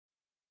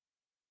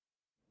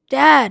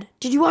Dad,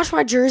 did you wash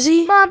my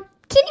jersey? Mom,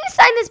 can you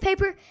sign this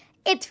paper?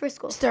 It's for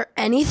school. Is there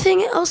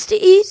anything else to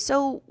eat?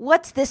 So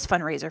what's this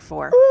fundraiser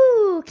for?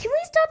 Ooh, can we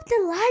stop at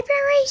the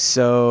library?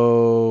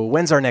 So,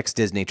 when's our next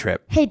Disney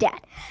trip? Hey,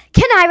 Dad,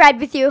 can I ride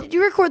with you? Did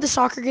you record the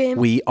soccer game?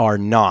 We are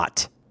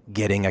not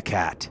getting a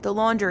cat. The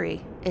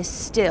laundry is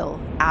still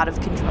out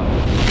of control.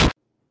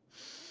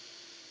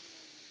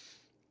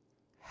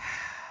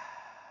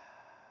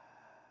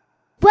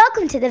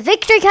 Welcome to the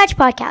Victory Couch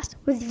Podcast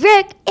with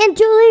Rick and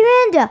Julie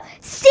Randa,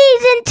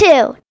 Season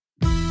 2.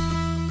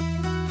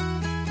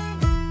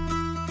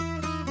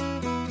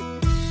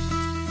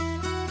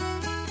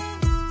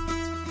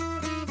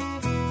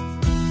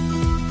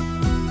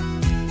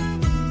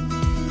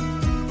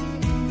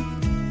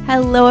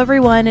 Hello,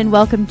 everyone, and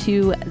welcome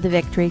to the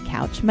Victory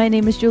Couch. My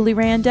name is Julie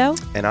Rando,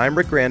 And I'm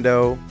Rick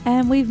Rando.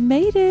 and we've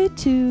made it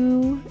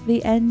to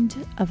the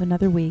end of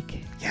another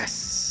week.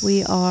 Yes.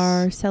 We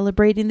are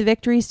celebrating the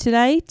victories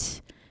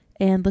tonight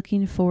and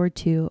looking forward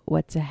to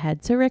what's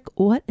ahead. So, Rick,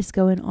 what is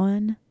going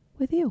on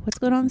with you? What's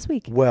going on this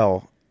week?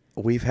 Well,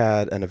 we've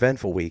had an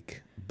eventful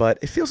week, but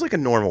it feels like a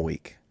normal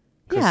week.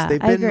 'Cause Yeah,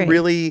 they've I been agree.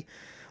 really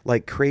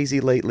like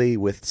crazy lately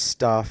with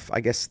stuff,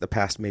 I guess the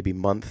past maybe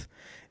month.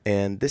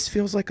 And this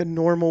feels like a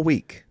normal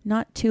week.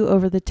 Not too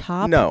over the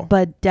top, No.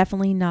 but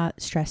definitely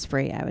not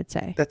stress-free, I would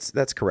say.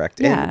 That's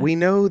correct. Yeah. And we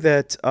know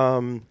that,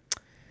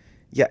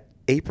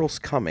 April's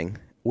coming,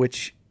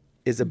 which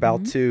is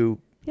about to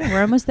Yeah,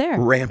 we're almost there.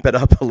 ramp it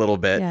up a little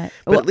bit. Yeah.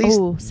 But at least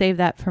save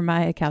that for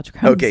my couch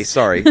crumbs. Okay,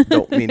 sorry.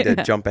 Don't mean to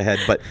jump ahead,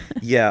 but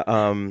yeah,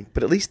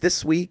 but at least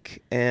this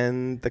week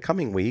and the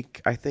coming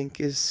week, I think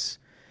is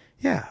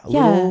a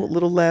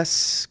little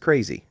less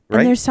crazy, right?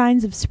 And there's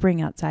signs of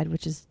spring outside,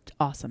 which is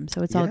awesome.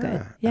 So it's all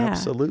good. Yeah.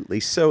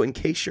 Absolutely. So in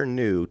case you're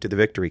new to the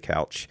Victory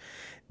Couch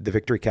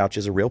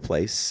is a real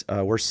place.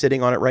 We're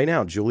sitting on it right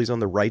now. Julie's on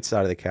the right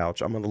side of the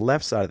couch. I'm on the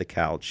left side of the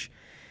couch.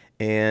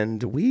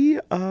 And we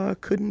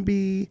couldn't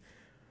be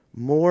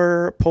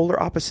more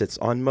polar opposites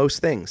on most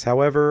things.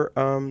 However,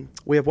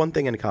 we have one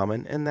thing in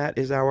common, and that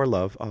is our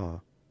love.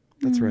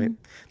 That's right.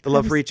 The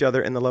love for each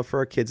other and the love for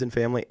our kids and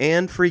family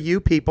and for you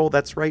people.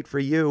 That's right, for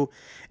you.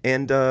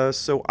 And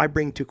so I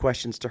bring two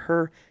questions to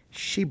her.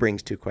 She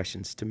brings two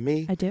questions to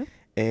me. I do.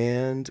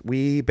 And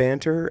we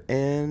banter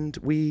and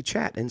we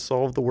chat and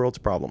solve the world's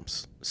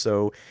problems.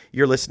 So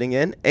you're listening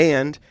in,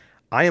 and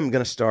I am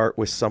going to start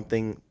with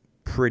something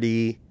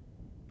pretty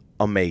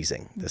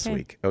amazing this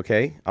week.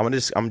 Okay, I'm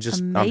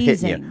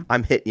hitting you.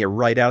 I'm hitting you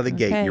right out of the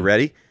gate. You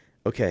ready?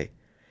 Okay.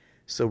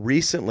 So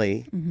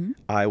recently,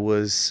 I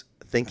was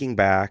thinking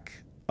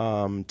back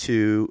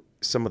to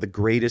some of the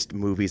greatest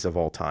movies of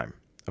all time.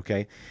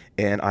 Okay,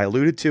 and I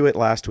alluded to it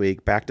last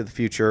week. Back to the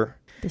Future,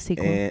 The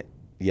sequel. and,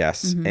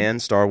 yes,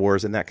 and Star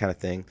Wars and that kind of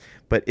thing.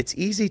 But it's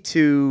easy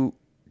to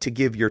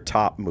give your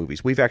top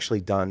movies. We've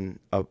actually done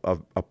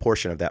a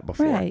portion of that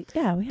before. Right.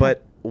 Yeah. We have.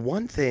 But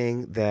one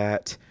thing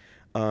that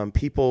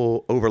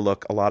people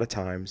overlook a lot of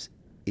times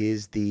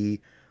is the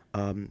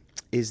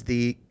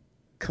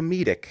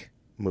comedic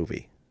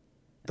movie,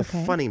 the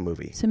funny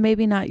movie. So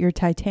maybe not your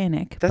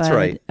Titanic. That's but,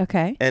 right.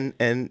 Okay. And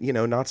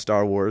not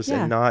Star Wars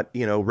and not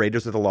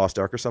Raiders of the Lost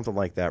Ark or something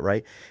like that,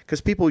 right?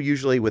 Because people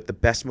usually, with the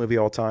best movie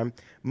of all time,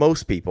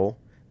 most people,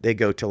 they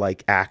go to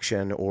like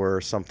action or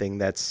something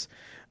that's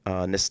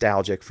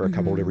nostalgic for a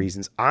couple of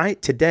reasons.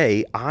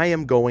 Today I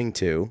am going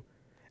to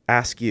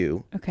ask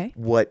you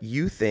what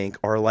you think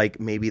are like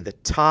maybe the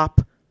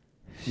top,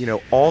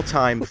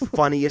 all-time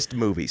funniest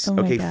movies. Oh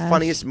my gosh.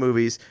 Funniest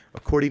movies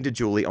according to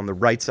Julie on the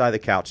right side of the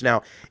couch.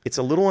 Now, it's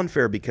a little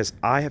unfair because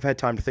I have had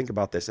time to think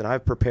about this and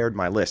I've prepared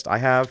my list. I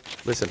have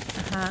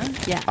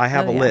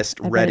a list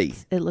ready.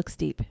 It looks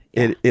deep.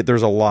 Yeah.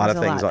 There's a lot There's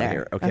of a things lot on there.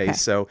 here. Okay, Okay.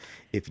 so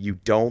if you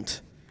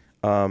don't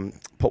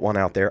put one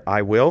out there,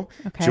 I will.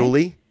 Okay.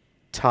 Julie,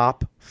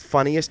 top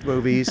funniest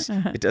movies.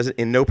 It doesn't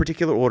in no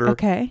particular order.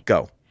 Okay.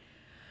 Go.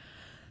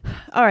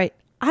 All right.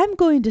 I'm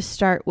going to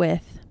start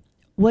with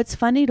what's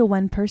funny to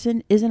one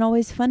person isn't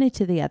always funny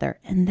to the other.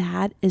 And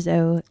that is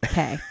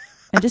okay.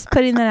 I'm just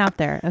putting that out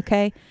there.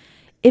 Okay.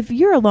 If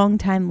you're a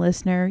longtime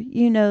listener,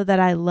 you know that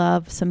I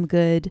love some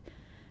good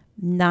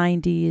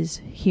 90s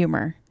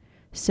humor.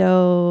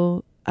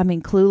 So, I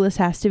mean, Clueless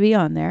has to be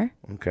on there.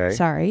 Okay.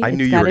 Sorry. I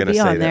knew it's you were gotta going to be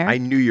say on that. there. I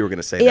knew you were going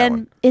to say that one.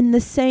 And in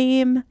the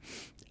same,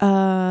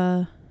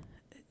 not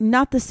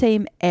the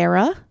same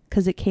era,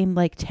 because it came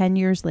like 10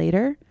 years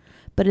later,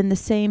 but in the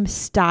same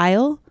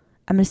style,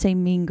 I'm going to say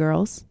Mean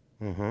Girls.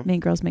 Mean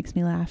Girls makes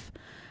me laugh.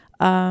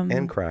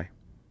 And cry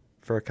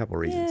for a couple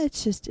reasons.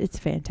 Yeah, it's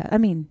fantastic. I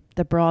mean,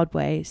 the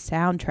Broadway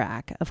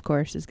soundtrack, of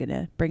course, is going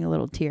to bring a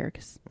little tear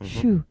because,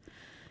 you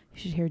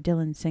should hear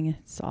Dylan sing it.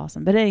 It's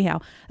awesome. But anyhow,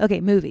 okay,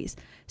 movies.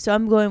 So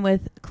I'm going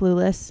with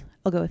Clueless.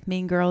 I'll go with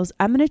Mean Girls.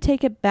 I'm going to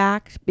take it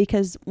back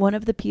because one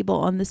of the people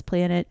on this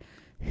planet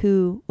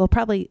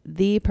probably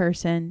the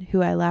person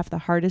who I laugh the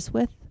hardest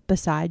with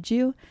besides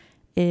you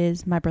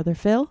is my brother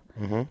Phil.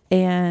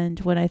 And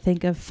when I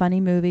think of funny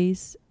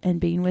movies and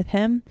being with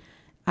him,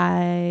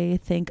 I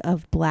think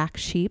of Black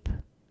Sheep.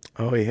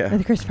 Oh yeah.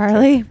 with Chris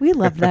Farley. We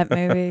loved that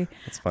movie.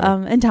 That's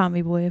funny. And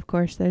Tommy Boy, of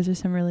course. Those are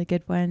some really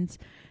good ones.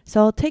 So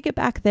I'll take it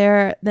back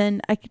there.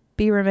 Then I could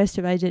be remiss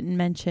if I didn't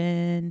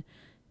mention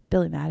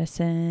Billy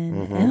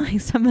Madison and like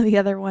some of the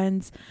other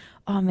ones.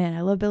 Oh man,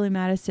 I love Billy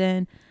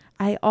Madison.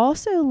 I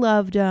also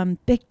loved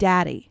Big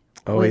Daddy.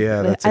 Oh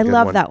yeah, that's a I good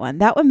love one. that one.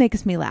 That one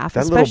makes me laugh.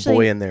 That especially,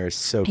 little boy in there is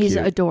so he's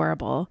cute.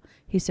 adorable.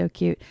 He's so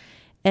cute.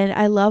 And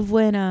I love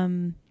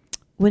when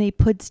he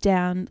puts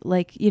down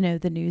like,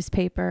 the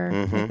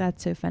newspaper. Like,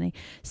 that's so funny.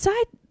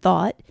 Side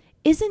thought,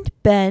 isn't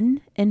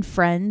Ben in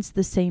Friends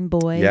the same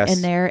boy Yes.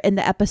 in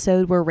the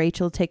episode where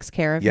Rachel takes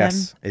care of him?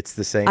 Yes, it's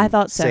the same. I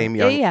thought so. Same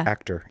young Yeah.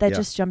 actor. That Yeah.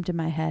 just jumped in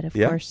my head, of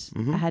Yeah. course.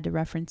 I had to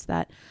reference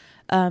that.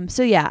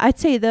 So yeah, I'd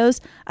say those.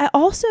 I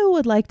also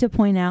would like to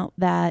point out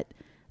that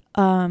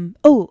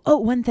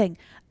one thing.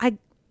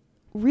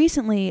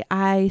 Recently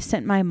I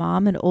sent my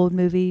mom an old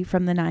movie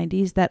from the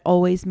 90s that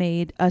always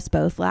made us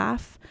both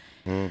laugh.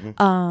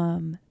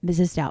 Mrs.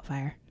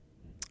 Doubtfire.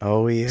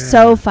 Oh yeah.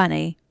 So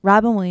funny.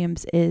 Robin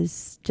Williams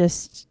is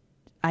just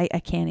I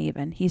can't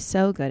even. He's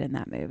so good in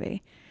that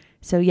movie.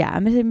 So yeah,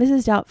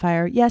 Mrs.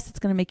 Doubtfire. Yes, it's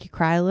going to make you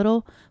cry a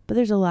little, but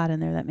there's a lot in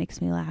there that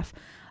makes me laugh.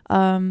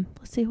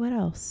 Let's see what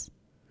else.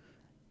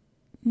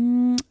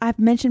 I've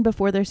mentioned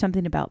before there's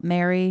something about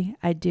Mary.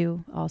 I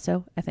do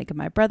also. I think of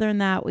my brother in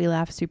that. We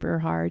laugh super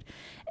hard.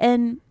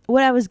 And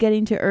what I was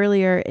getting to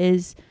earlier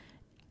is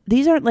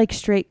these aren't like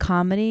straight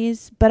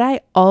comedies, but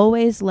I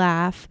always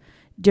laugh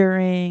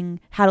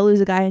during How to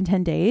Lose a Guy in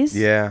 10 Days.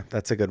 Yeah,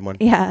 that's a good one.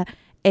 Yeah.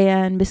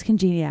 And Miss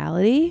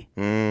Congeniality.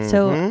 Mm-hmm.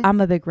 So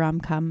I'm a big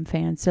rom-com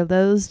fan. So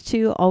those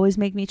two always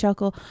make me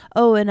chuckle.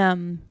 Oh,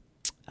 and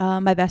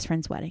My Best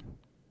Friend's Wedding.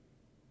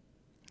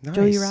 Nice.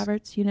 Julia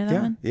Roberts, you know that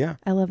Yeah, one? yeah.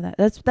 I love that.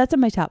 That's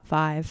in my top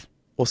 5.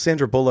 Well,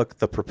 Sandra Bullock,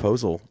 The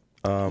Proposal,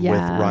 with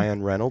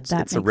Ryan Reynolds.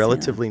 That It's a makes me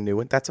relatively new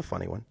one. That's a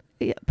funny one.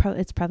 Yeah,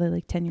 it's probably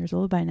like 10 years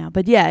old by now.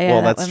 But yeah,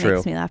 Well, that that's one true.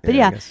 makes me laugh. But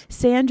Yeah, I yeah, guess.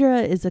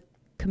 Sandra is a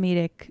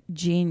comedic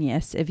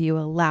genius if you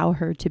allow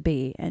her to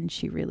be, and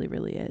she really,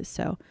 really is.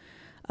 So,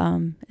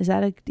 is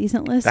that a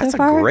decent list That's so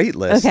far? a great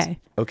list. Okay.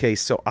 Okay,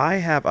 so I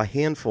have a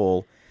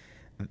handful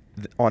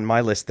on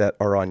my list that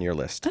are on your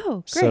list.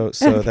 Oh, So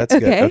great. that's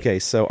good. Okay,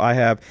 so I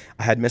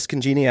had Miss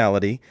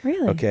Congeniality.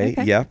 Really? Okay,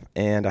 yep.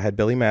 And I had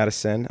Billy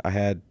Madison. I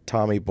had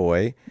Tommy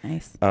Boy.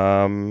 Nice.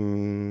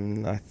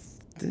 I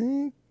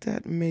think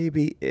that may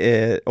be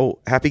it. Oh,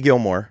 Happy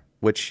Gilmore,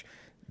 which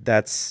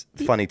that's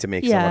funny to me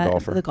because I'm a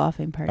golfer. The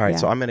golfing part. All right, yeah.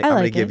 so I'm gonna I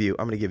like give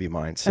it. you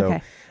mine. So,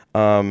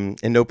 Okay.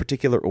 in no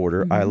particular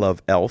order, I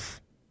love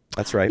Elf.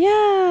 That's right.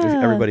 Yeah.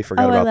 Everybody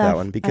forgot I about that love-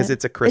 one because I-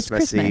 it's a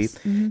Christmassy. It's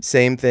Christmas. Mhm.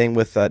 Same thing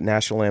with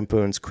National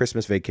Lampoon's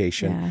Christmas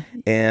Vacation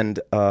and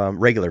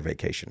Regular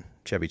Vacation.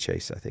 Chevy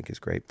Chase, I think, is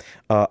great.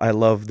 I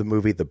love the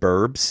movie The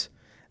Burbs.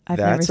 I've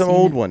never That's an seen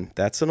old it. one.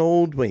 That's an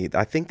old one.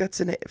 I think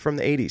that's from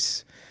the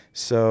 80s.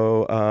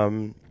 So,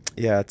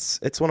 yeah,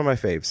 it's one of my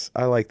faves.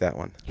 I like that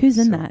one. Who's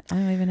in So, that? I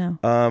don't even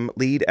know.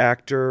 Lead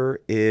actor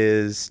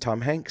is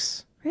Tom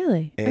Hanks.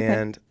 Really? Okay.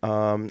 And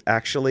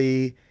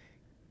actually,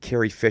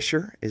 Carrie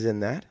Fisher is in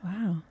that.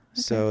 Wow.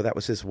 So that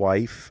was his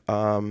wife.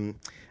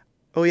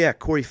 Oh, yeah,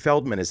 Corey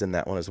Feldman is in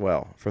that one as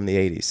well from the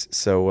 80s.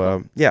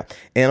 So, yeah,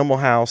 Animal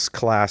House,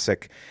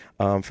 classic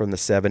from the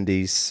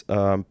 70s.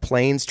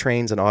 Planes,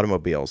 Trains, and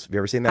Automobiles. Have you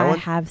ever seen that I one?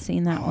 have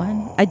seen that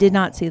one. I did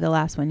not see the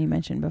last one you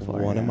mentioned before.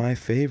 One of yeah. my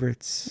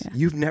favorites. Yeah.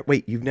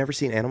 You've never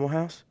seen Animal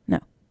House? No.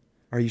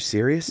 Are you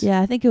serious?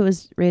 Yeah, I think it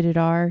was rated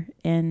R,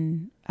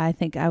 and I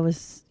think I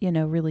was,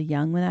 really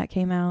young when that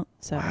came out.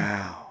 So,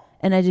 Wow.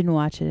 and I didn't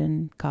watch it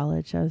in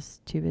college. I was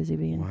too busy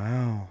being,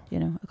 Wow.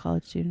 a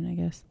college student, I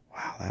guess.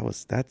 Wow,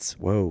 that's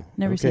whoa.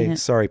 Never okay, seen it.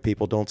 Sorry,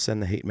 people, don't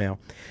send the hate mail.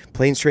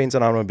 Planes, Trains,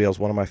 and Automobiles,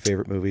 one of my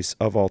favorite movies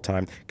of all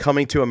time.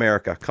 Coming to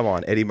America. Come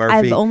on, Eddie Murphy.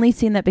 I've only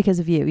seen that because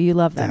of you. You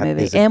love that That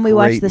movie. is a And we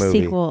watched great the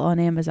movie. sequel on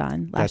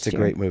Amazon last That's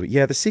year. a great movie.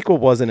 Yeah, the sequel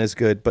wasn't as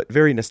good, but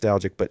very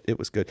nostalgic, but it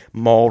was good.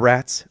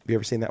 Mallrats. Have you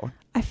ever seen that one?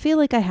 I feel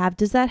like I have.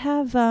 Does that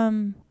have,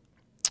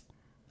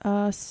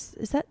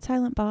 is that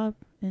Silent Bob?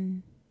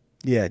 And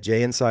Yeah,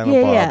 Jay and Silent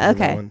Bob. yeah, in that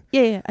okay. one.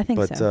 Yeah, I think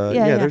But, so.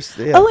 yeah, yeah. there's-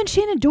 yeah. Oh, and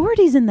Shannon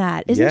Doherty's in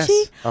that, isn't Yes.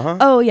 she? Uh-huh.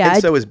 Oh, yeah. And I,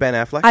 so is Ben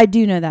Affleck. I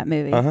do know that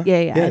movie. Uh-huh. Yeah,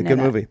 I know good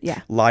that. movie.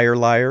 Yeah. Liar,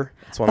 Liar.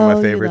 It's one of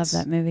my favorites. You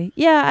love that movie.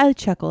 Yeah, I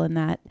chuckle in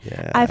that.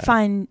 Yeah. I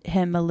find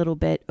him a little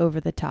bit over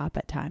the top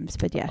at times,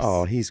 but yes.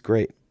 Oh, he's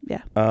great.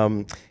 Yeah.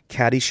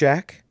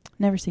 Caddyshack.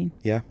 Never seen.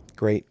 Yeah,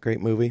 great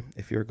movie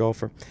if you're a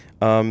golfer.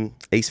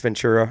 Ace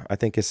Ventura, I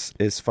think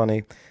is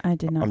funny. I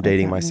did not. I'm like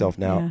dating that myself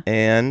movie. now. Yeah.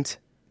 And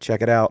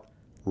check it out,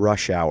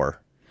 Rush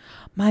Hour.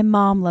 My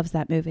mom loves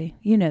that movie.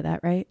 You know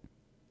that, right?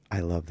 I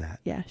love that.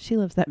 Yeah, she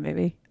loves that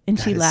movie. And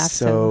That she is laughs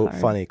so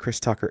hard. funny. Chris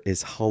Tucker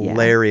is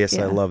hilarious.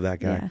 Yeah, I love that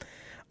guy.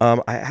 yeah.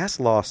 I asked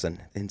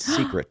Lawson in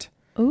secret.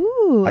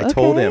 Ooh, I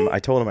told okay.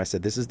 him, I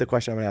said, this is the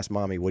question I'm going to ask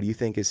Mommy. What do you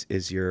think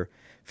is your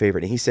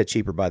favorite? And he said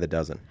Cheaper by the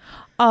Dozen.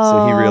 Oh,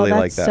 So he really that's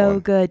liked that so one.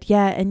 good.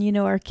 Yeah, and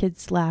our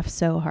kids laugh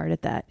so hard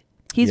at that.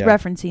 He's Yeah.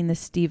 referencing the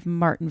Steve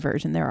Martin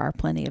version. There are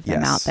plenty of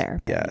them out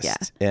there. But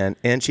Yes. Yeah.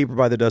 And Cheaper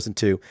by the Dozen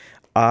too.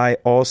 I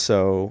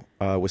also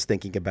was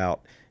thinking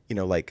about,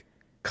 like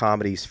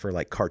comedies for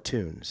like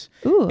cartoons.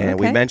 Ooh, and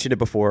we okay. mentioned it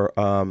before.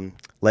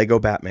 Lego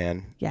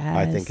Batman,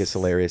 I think is Yes.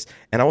 hilarious,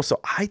 and also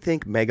I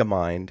think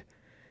Megamind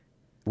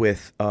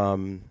with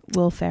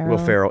Will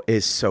Ferrell.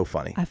 is so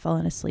funny. I've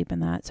fallen asleep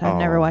in that, so I've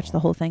never watched the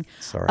whole thing.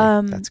 Sorry,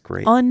 that's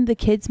great. On the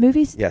kids'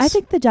 movies, Yes. I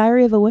think the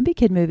Diary of a Wimpy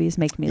Kid movies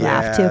make me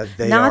laugh too.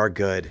 They are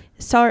good.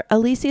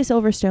 Alicia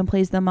Silverstone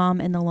plays the mom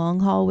in The Long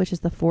Haul, which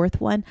is the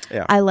fourth one.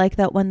 Yeah. I like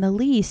that one the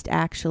least,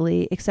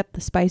 actually, except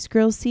the Spice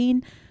Girls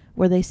scene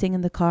where they sing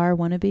in the car,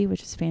 Wannabe,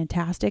 which is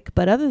fantastic.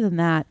 But other than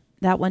that,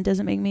 that one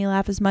doesn't make me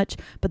laugh as much.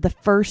 But the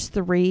first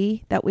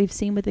three that we've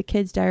seen with the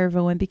kids, Diary of a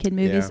Wimpy Kid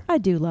movies, Yeah. I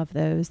do love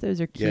those. Those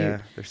are cute.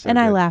 Yeah, they're so and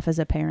I good. laugh as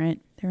a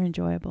parent. They're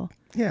enjoyable.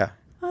 Yeah,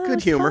 Oh, good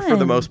that's humor for the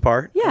fun. most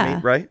part. I Yeah.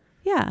 mean, right?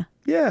 Yeah.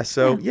 Yeah,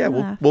 so Yeah,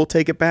 we'll laugh. we'll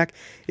take it back.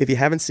 If you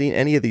haven't seen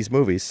any of these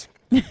movies,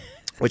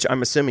 which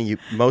I'm assuming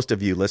most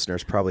of you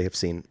listeners probably have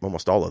seen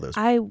almost all of those.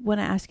 I want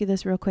to ask you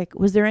this real quick.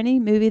 Was there any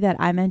movie that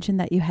I mentioned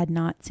that you had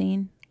not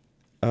seen?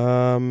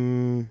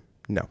 No.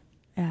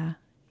 Yeah.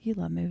 You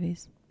love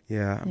movies.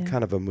 Yeah, I'm Yeah.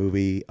 kind of a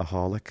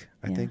movie-aholic,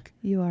 I Yeah, think.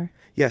 You are.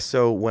 Yeah,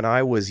 so when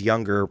I was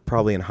younger,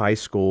 probably in high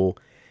school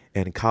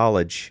and in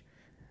college,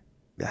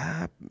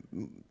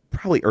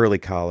 probably early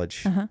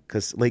college,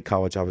 because late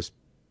college I was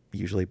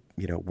usually,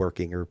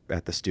 working or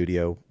at the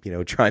studio,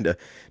 trying to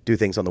do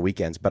things on the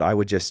weekends. But I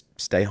would just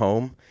stay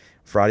home.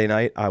 Friday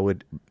night, I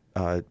would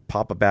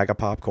pop a bag of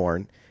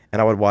popcorn,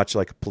 and I would watch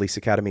like Police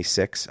Academy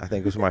 6, I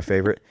think was my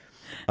favorite,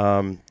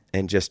 and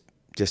just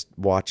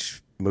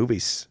watch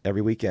movies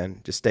every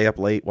weekend. Just stay up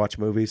late, watch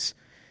movies,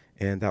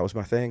 and that was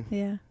my thing.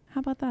 Yeah. How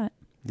about that?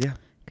 Yeah.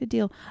 Good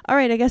deal. All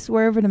right. I guess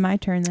we're over to my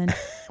turn then.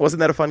 Wasn't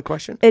that a fun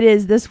question? It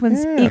is. This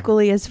one's Yeah.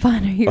 equally as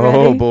fun. Are you ready?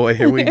 Oh, boy.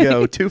 Here we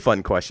go. 2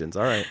 fun questions.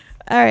 All right.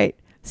 All right.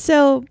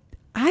 So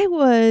I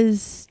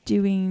was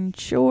doing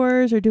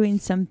chores or doing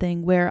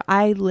something where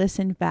I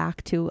listened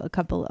back to a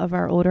couple of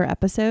our older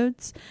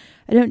episodes.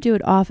 I don't do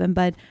it often,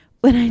 but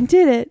when I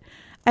did it,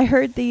 I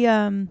heard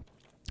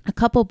a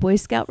couple Boy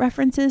Scout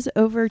references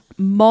over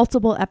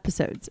multiple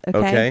episodes.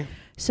 Okay.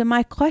 So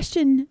my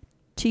question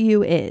to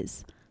you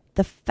is,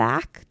 the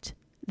fact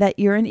that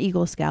you're an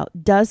Eagle Scout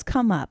does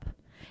come up,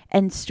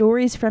 and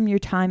stories from your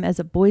time as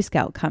a Boy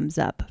Scout comes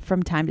up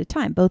from time to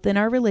time, both in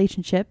our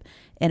relationship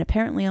and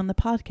apparently on the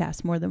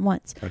podcast more than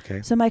once.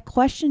 Okay. So my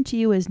question to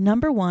you is,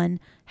 number one,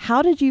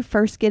 how did you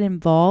first get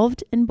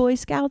involved in Boy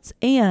Scouts,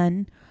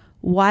 and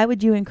why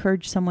would you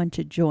encourage someone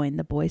to join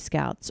the Boy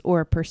Scouts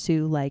or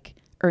pursue like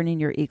earning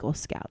your Eagle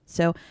Scout?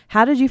 So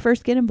how did you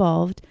first get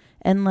involved,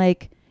 and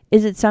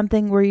is it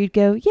something where you'd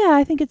go, yeah,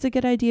 I think it's a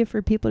good idea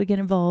for people to get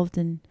involved,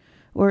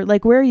 or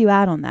where are you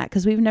at on that?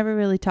 Because we've never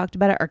really talked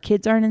about it. Our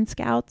kids aren't in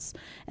Scouts,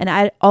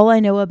 and all I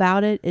know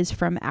about it is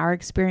from our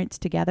experience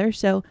together.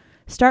 So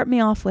start me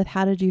off with,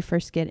 how did you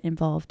first get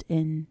involved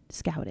in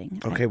Scouting?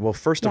 Okay. Well,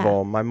 first of Yeah.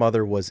 all, my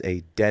mother was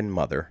a den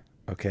mother.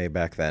 Okay,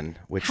 back then.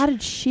 Which How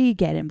did she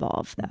get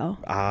involved though?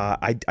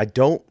 I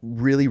don't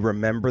really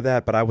remember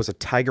that, but I was a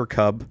tiger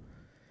cub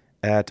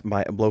at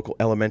my local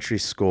elementary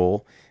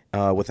school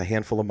with a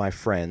handful of my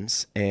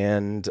friends,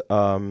 and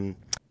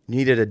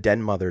needed a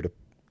den mother to,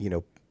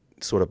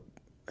 sort of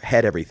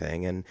head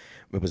everything. And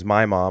it was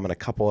my mom and a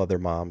couple other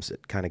moms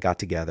that kind of got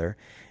together.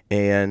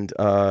 And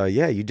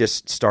you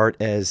just start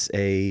as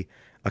a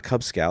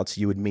Cub Scouts.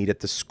 You would meet at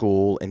the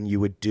school, and you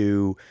would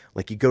do,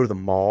 you go to the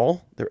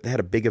mall. They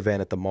had a big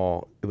event at the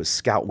mall. It was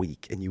Scout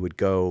Week, and you would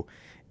go,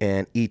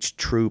 and each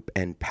troop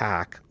and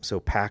pack, so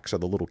packs are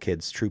the little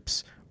kids,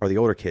 troops are the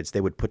older kids,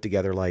 they would put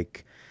together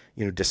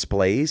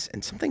displays,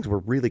 and some things were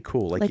really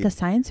cool. Like a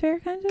science fair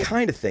kind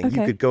of? Thing. Okay.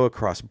 You could go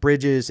across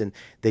bridges, and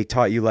they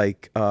taught you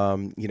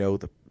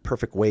the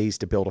perfect ways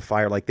to build a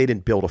fire. Like, they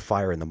didn't build a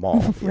fire in the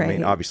mall. Right. I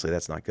mean, obviously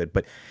that's not good,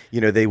 but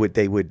they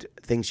would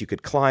things you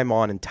could climb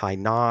on and tie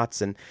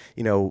knots, and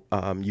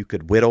you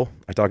could whittle.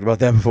 I talked about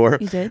that before.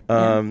 You did?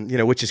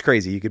 Yeah. Which is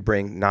crazy. You could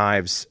bring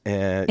knives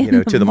and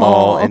In to the the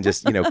mall mall. and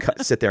just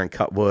sit there and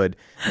cut wood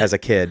as a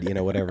kid.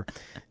 Whatever.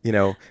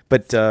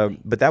 But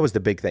that was the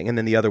big thing. And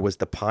then the other was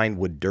the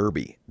Pinewood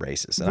Derby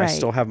races, and I Right.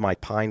 still have my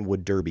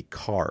Pinewood Derby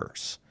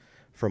cars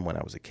from when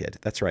I was a kid.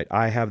 That's right.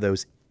 I have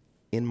those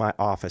in my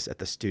office at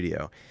the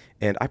studio,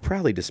 and I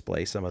proudly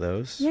display some of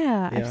those.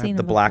 Yeah, I've I have seen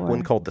the them black before.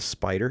 one called the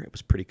Spider. It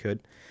was pretty good.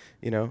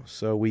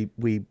 So we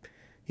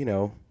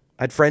I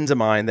had friends of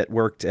mine that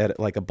worked at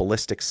a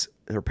ballistics.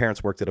 Their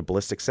parents worked at a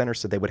ballistics center,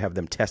 so they would have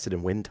them tested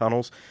in wind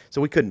tunnels. So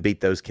we couldn't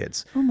beat those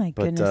kids. Oh my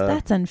But, goodness,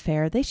 that's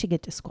unfair. They should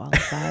get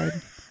disqualified.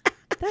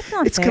 That's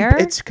not fair.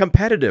 It's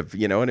competitive.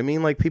 You know what I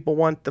mean? People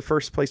want the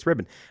first place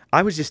ribbon.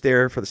 I was just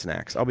there for the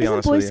snacks. I'll be Isn't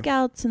honest Boy with you.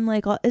 Scouts and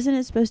isn't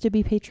it supposed to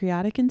be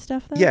patriotic and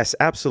stuff though? Yes,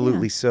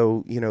 absolutely. Yeah.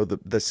 So,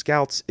 the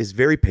Scouts is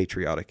very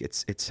patriotic.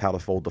 It's how to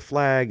fold the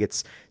flag.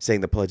 It's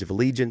saying the Pledge of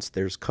Allegiance.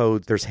 There's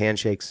codes. There's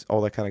handshakes, all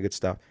that kind of good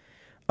stuff.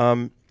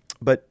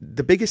 But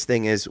the biggest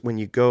thing is when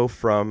you go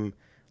from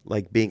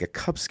being a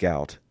Cub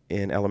Scout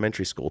in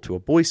elementary school to a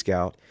Boy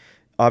Scout,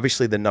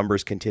 obviously the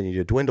numbers continue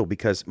to dwindle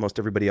because most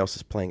everybody else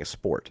is playing a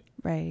sport.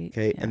 Right.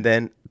 Okay. Yeah. And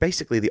then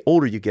basically the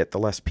older you get, the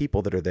less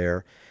people that are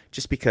there,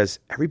 just because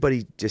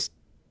everybody just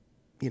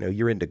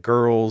you're into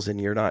girls and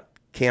you're not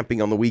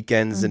camping on the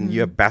weekends and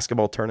you have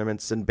basketball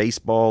tournaments and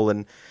baseball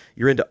and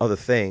you're into other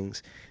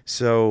things.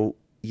 So,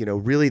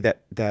 really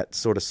that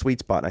sort of sweet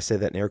spot, and I say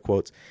that in air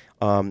quotes,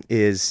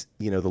 is,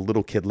 the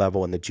little kid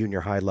level and the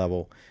junior high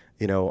level,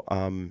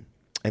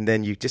 and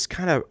then you just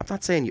kind of, I'm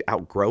not saying you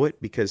outgrow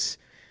it because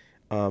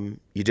I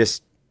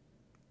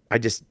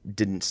just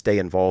didn't stay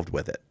involved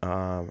with it.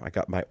 I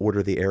got my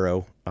Order the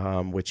Arrow,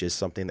 which is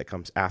something that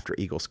comes after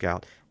Eagle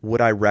Scout. Would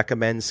I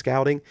recommend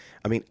scouting?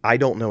 I mean, I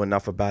don't know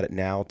enough about it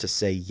now to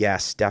say,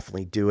 yes,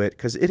 definitely do it,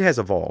 because it has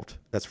evolved.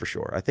 That's for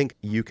sure. I think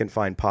you can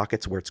find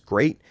pockets where it's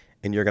great,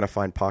 and you're going to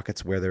find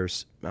pockets where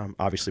there's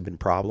obviously been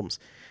problems.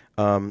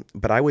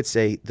 But I would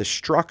say the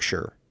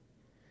structure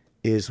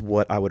is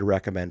what I would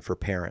recommend for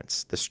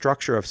parents. The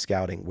structure of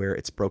scouting, where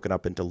it's broken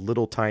up into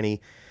little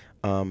tiny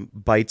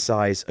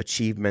bite-sized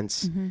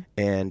achievements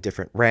and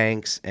different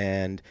ranks,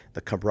 and the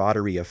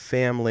camaraderie of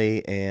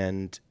family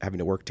and having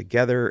to work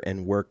together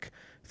and work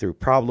through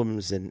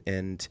problems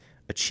and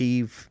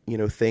achieve,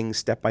 things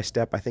step by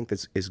step, I think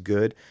this is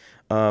good.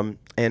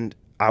 And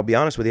I'll be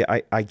honest with you,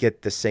 I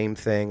get the same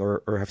thing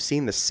or have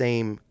seen the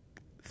same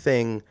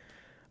thing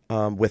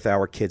with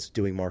our kids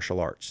doing martial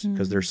arts,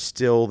 because there's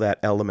still that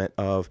element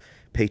of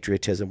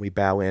patriotism. We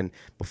bow in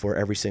before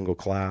every single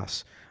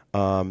class.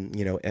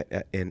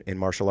 In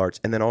martial arts,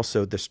 and then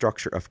also the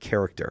structure of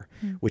character,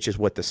 which is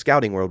what the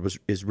scouting world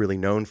is really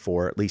known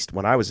for. At least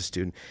when I was a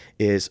student,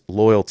 is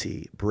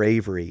loyalty,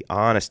 bravery,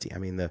 honesty. I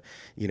mean,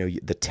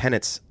 the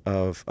tenets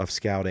of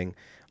scouting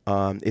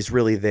is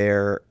really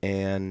there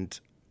and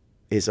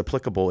is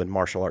applicable in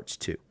martial arts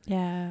too.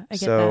 Yeah, I get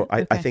so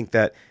that. I think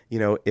that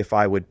if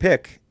I would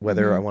pick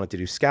whether I wanted to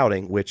do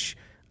scouting, which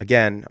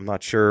again I'm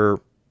not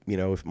sure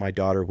if my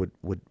daughter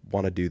would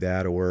want to do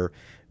that, or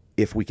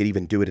if we could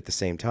even do it at the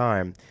same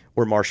time,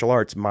 or martial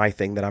arts, my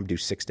thing that I'm do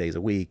 6 days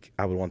a week,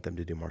 I would want them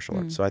to do martial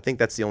arts. So I think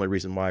that's the only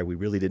reason why we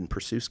really didn't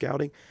pursue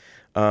scouting.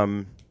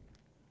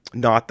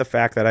 Not the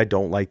fact that I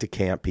don't like to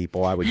camp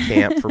people. I would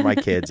camp for my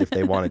kids if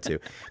they wanted to.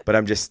 But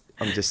I'm just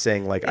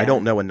saying, like, I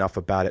don't know enough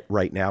about it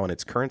right now in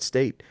its current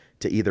state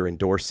to either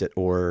endorse it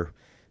or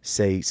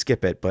say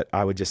skip it. But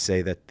I would just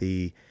say that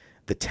the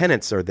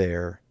tenets are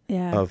there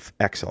of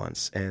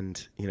excellence,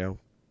 and the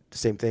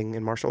same thing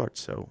in martial arts.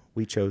 So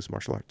we chose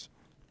martial arts.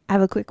 I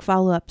have a quick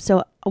follow-up.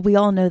 So we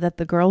all know that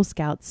the Girl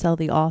Scouts sell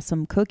the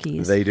awesome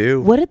cookies. They do.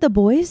 What did the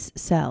boys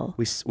sell?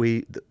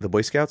 The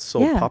Boy Scouts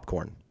sold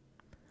popcorn.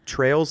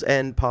 Trails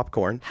and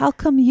popcorn. How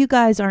come you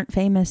guys aren't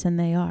famous and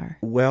they are?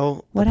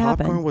 Well, what the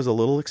popcorn happened? was a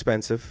little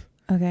expensive.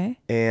 Okay.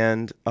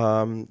 And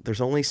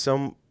there's only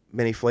so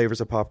many flavors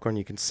of popcorn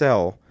you can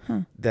sell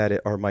that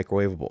are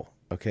microwavable.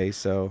 Okay,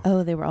 so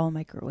they were all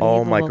microwavable.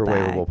 all microwavable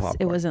bags. popcorn.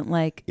 It wasn't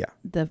like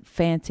the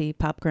fancy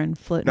popcorn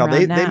floating now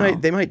around now.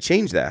 they might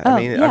change that. Oh, I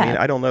mean,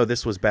 I don't know.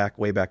 This was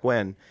way back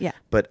when. Yeah.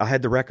 But I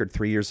had the record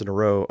 3 years in a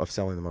row of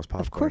selling the most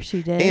popcorn. Of course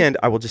you did. And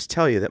I will just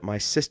tell you that my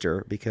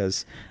sister,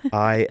 because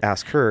I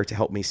asked her to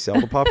help me sell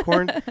the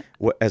popcorn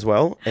as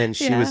well, and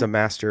she was a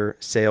master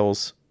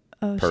sales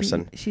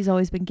person. She's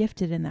always been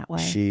gifted in that way.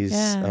 She's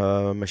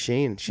a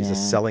machine. She's a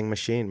selling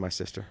machine, my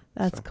sister.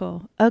 That's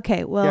cool.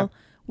 Okay, well,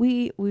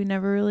 we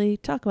never really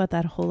talk about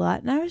that a whole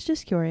lot, and I was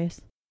just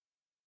curious.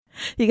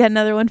 You got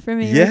another one for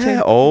me? Yeah.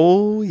 Richard?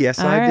 Oh, yes,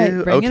 All I right,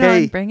 do. bring it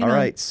Okay. on, bring it All on.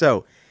 right.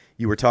 So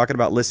you were talking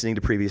about listening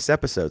to previous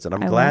episodes, and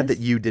I'm I glad was.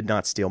 that you did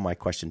not steal my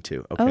question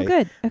too. Okay. Oh,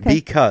 good. Okay.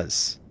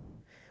 Because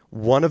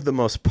one of the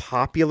most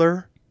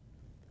popular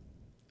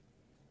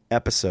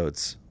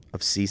episodes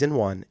of season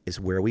 1 is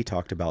where we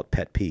talked about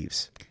pet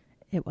peeves.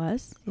 It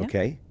was. Yeah.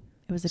 Okay.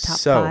 It was a top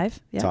So, 5.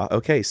 Yeah.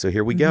 Okay. So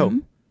here we go.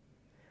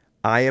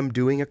 I am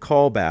doing a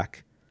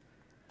callback.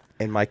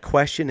 And my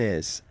question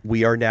is,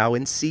 we are now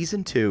in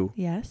season 2.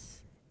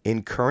 Yes.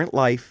 In current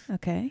life,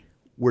 Okay.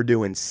 we're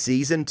doing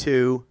season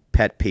 2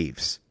 pet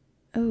peeves.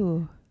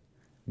 Oh.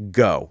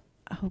 Go.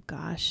 Oh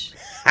gosh.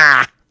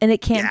 Ha! And it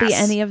can't be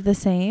Yes. any of the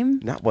same?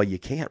 Not well, you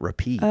can't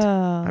repeat. Oh,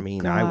 I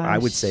mean, I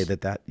would gosh. say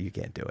that you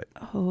can't do it.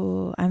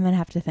 Oh, I'm going to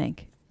have to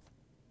think.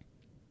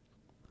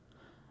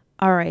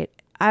 All right.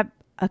 I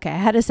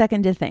had a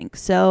second to think.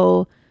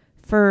 So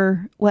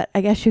for what I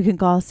guess you can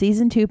call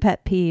season 2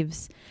 pet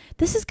peeves,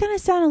 this is going to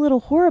sound a little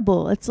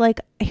horrible. It's like,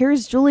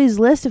 here's Julie's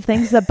list of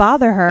things that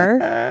bother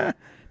her,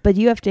 but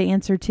you have to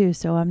answer too.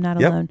 So I'm not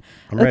alone.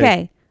 I'm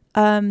ready.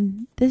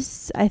 Okay.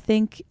 This, I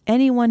think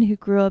anyone who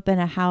grew up in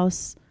a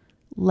house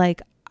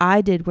like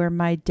I did, where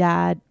my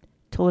dad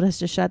told us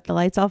to shut the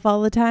lights off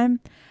all the time,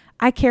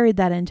 I carried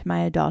that into my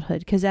adulthood.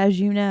 Because as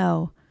you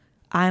know,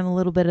 I'm a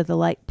little bit of the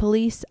light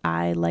police.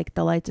 I like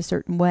the lights a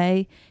certain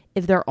way.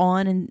 If they're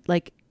on in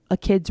like a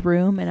kid's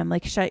room and I'm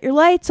like, shut your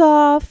lights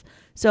off.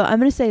 So I'm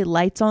going to say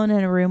lights on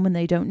in a room when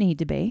they don't need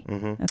to be.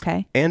 Mm-hmm.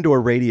 Okay. And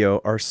or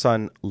radio. Our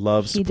son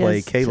loves to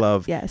play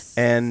K-Love. Yes.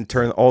 And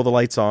turn all the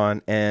lights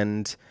on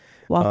and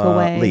walk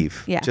away.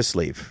 Leave. Yeah. Just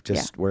leave.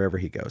 Just wherever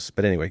he goes.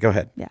 But anyway, go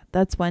ahead. Yeah,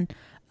 that's one.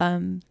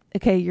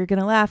 Okay, you're going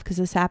to laugh because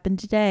this happened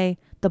today.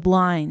 The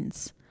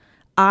blinds.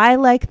 I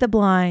like the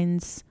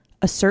blinds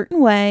a certain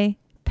way,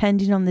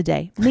 depending on the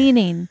day.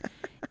 Meaning,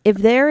 if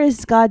there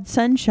is God's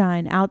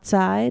sunshine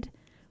outside,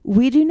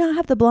 we do not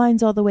have the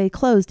blinds all the way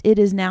closed. It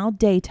is now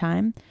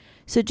daytime.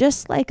 So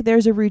just like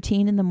there's a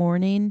routine in the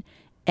morning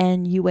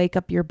and you wake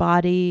up your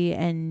body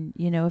and,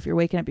 if you're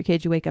waking up your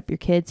kids, you wake up your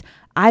kids.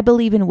 I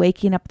believe in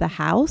waking up the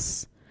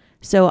house.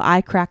 So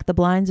I crack the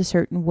blinds a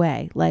certain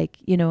way. Like,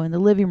 in the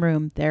living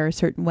room, they're a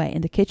certain way.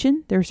 In the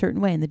kitchen, they're a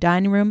certain way. In the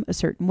dining room, a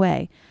certain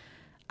way.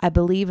 I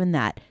believe in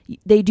that.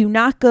 They do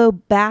not go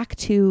back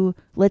to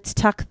let's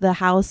tuck the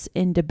house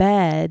into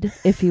bed,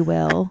 if you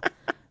will,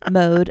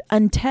 mode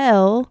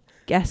until,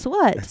 guess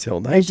what?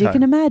 Until nighttime. As you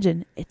can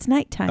imagine, it's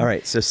nighttime. All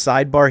right. So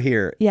sidebar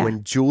here. Yeah.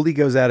 When Julie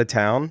goes out of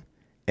town,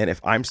 and if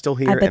I'm still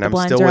here I bet and the I'm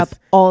blinds still are with, up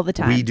all the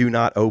time. we do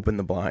not open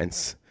the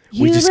blinds.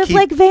 You we just live keep,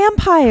 like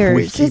vampires.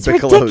 we keep It's it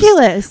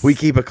ridiculous. Closed. We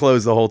keep it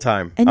closed the whole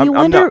time. And you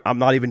I'm wonder-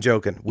 not even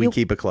joking. We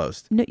keep it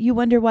closed. No, you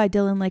wonder why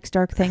Dylan likes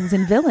dark things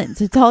and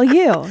villains. It's all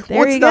you. There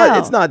Well, you it's not, go.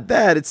 It's not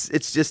that.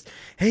 It's just,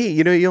 hey,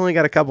 you only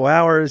got a couple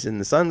hours and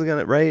the sun's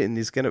gonna and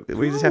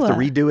we just have to No.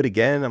 redo it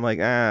again. I'm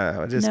like,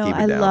 I'll just keep it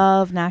I down.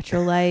 love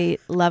natural light.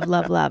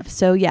 Love.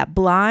 So yeah,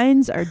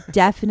 blinds are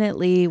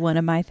definitely one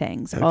of my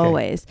things,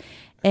 always.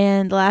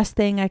 And the last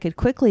thing I could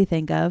quickly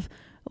think of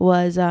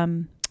was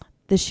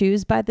the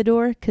shoes by the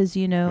door, because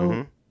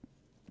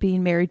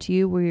being married to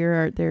you,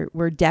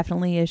 we're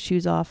definitely a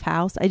shoes off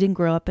house. I didn't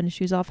grow up in a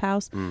shoes off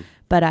house,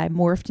 but I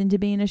morphed into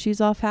being a shoes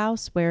off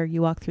house where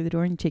you walk through the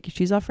door and you take your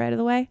shoes off right out of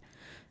the way.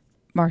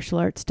 Martial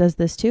arts does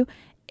this too.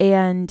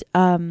 And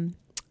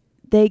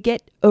they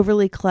get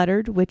overly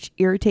cluttered, which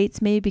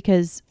irritates me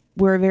because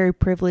we're a very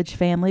privileged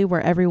family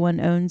where everyone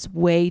owns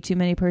way too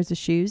many pairs of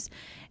shoes.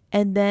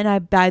 And then I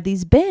buy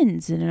these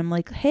bins and I'm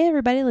like, hey,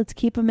 everybody, let's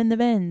keep them in the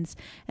bins.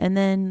 And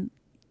then,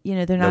 they're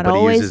not Nobody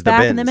always uses the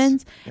back in the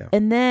bins. bins. Yeah.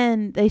 And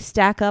then they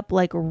stack up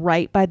like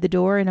right by the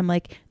door. And I'm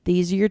like,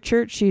 these are your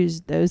church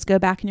shoes. Those go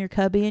back in your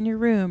cubby in your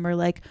room. Or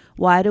like,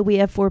 why do we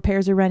have 4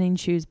 pairs of running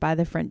shoes by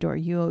the front door?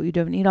 You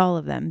don't need all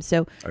of them.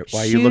 So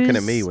why are you looking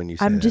at me when you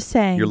say I'm that? just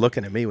saying. You're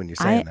looking at me when you're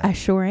saying that. I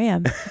sure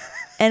am.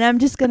 And I'm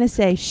just going to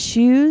say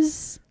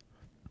shoes.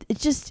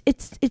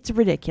 It's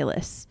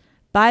ridiculous.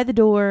 By the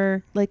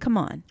door, like, come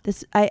on.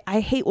 I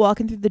hate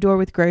walking through the door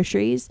with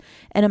groceries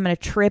and I'm going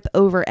to trip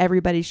over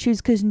everybody's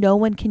shoes because no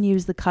one can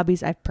use the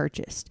cubbies I've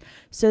purchased.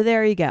 So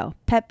there you go.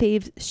 Pet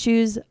peeves,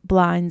 shoes,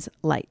 blinds,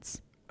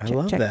 lights. I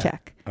love that.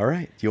 Check. All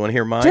right. Do you want to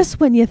hear mine? Just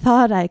when you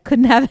thought I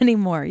couldn't have any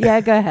more. Yeah,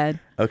 go ahead.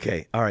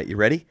 Okay. All right. You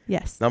ready?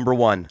 Yes. Number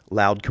 1,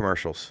 loud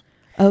commercials.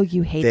 Oh,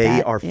 you hate They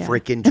that. are Yeah.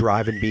 freaking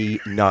driving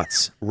me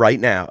nuts right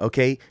now.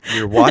 Okay.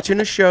 You're watching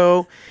a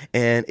show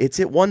and it's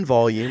at one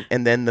volume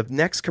and then the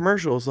next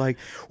commercial is like,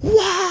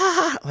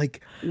 wow,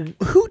 like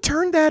who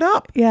turned that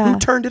up? Yeah. Who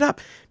turned it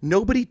up?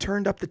 Nobody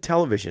turned up the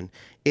television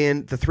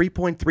in the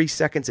 3.3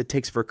 seconds it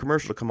takes for a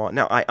commercial to come on.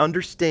 Now, I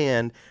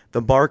understand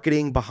the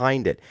marketing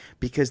behind it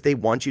because they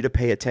want you to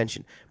pay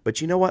attention.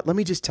 But you know what? Let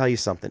me just tell you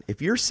something.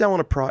 If you're selling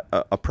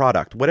a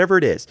product, whatever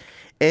it is,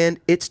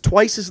 and it's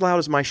twice as loud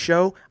as my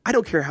show, I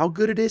don't care how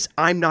good it is,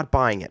 I'm not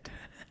buying it.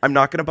 I'm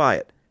not going to buy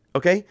it.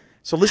 Okay?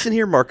 So listen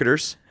here,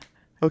 marketers.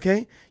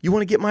 Okay? You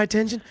want to get my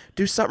attention?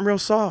 Do something real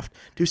soft.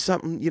 Do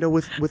something,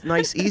 with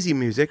nice, easy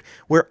music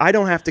where I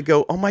don't have to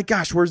go, oh my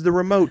gosh, where's the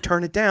remote?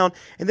 Turn it down.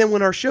 And then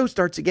when our show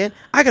starts again,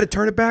 I got to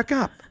turn it back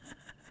up.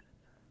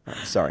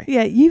 Sorry.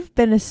 Yeah, you've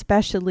been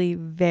especially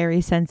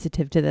very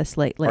sensitive to this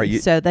lately,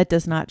 so that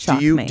does not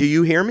shock me. Do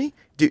you hear me?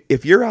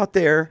 If you're out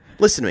there,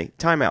 listen to me,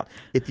 time out.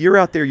 If you're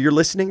out there, you're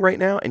listening right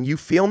now and you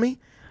feel me,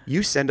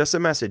 you send us a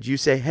message. You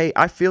say, hey,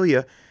 I feel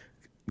you,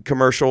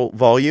 commercial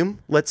volume.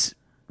 Let's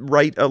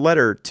write a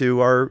letter to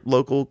our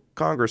local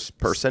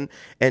congressperson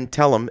and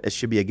tell them it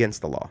should be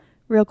against the law.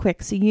 Real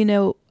quick,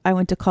 so I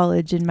went to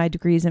college and my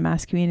degree's in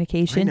mass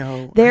communication. I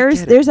know.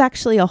 There's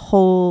actually a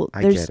whole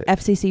there's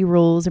FCC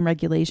rules and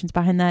regulations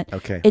behind that.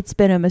 Okay. It's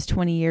been almost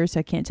 20 years,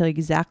 so I can't tell you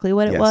exactly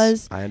what it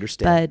was. I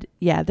understand. But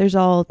yeah, there's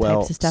all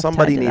types of stuff.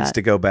 Somebody tied to needs that.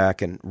 to go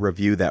back and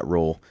review that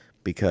rule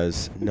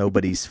because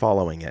nobody's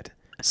following it.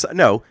 So,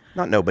 no,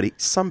 not nobody.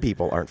 Some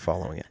people aren't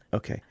following it.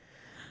 Okay.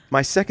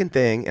 My second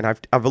thing, and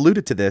I've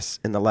alluded to this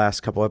in the last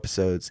couple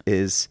episodes,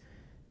 is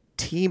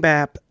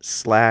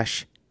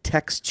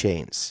TMAP/text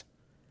chains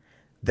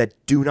that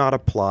do not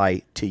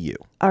apply to you.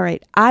 All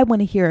right, I want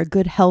to hear a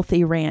good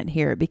healthy rant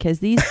here because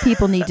these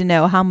people need to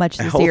know how much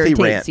this Healthy irritates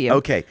rant. you.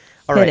 Okay.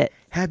 All Hit right. it.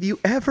 Have you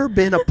ever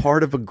been a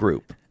part of a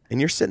group and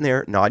you're sitting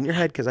there nodding your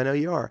head because I know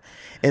you are,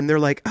 and they're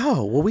like,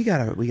 "Oh, well, we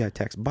gotta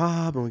text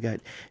Bob, and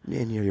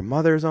your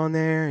mother's on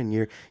there, and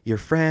your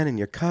friend and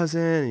your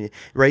cousin, and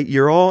right?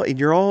 You're all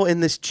in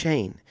this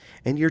chain,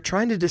 and you're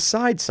trying to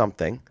decide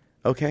something.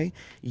 Okay,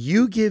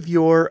 you give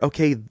your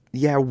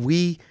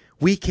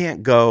we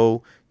can't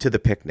go to the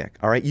picnic.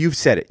 All right, you've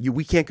said it.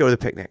 We can't go to the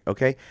picnic.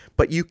 Okay,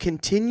 but you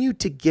continue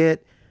to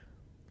get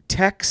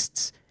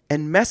texts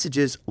and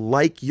messages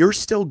like you're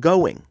still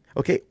going.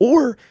 Okay,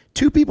 or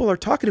 2 people are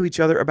talking to each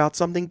other about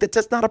something that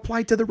does not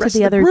apply to the rest To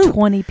the of the other group.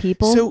 20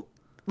 people. So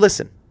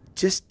listen,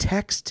 just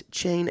text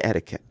chain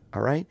etiquette.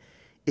 All right,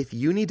 if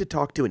you need to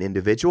talk to an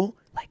individual,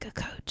 Like a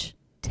coach.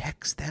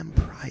 text them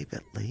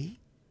privately.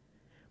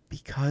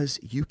 Because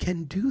you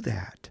can do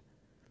that.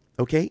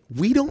 Okay?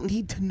 We don't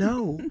need to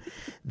know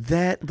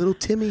that little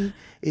Timmy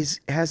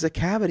has a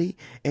cavity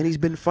and he's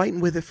been fighting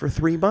with it for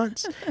 3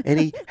 months and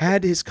he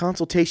had his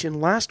consultation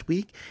last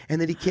week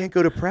and that he can't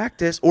go to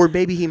practice, or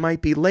maybe he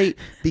might be late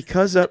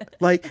because of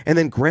and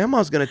then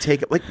grandma's going to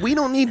take it. We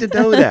don't need to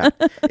know that.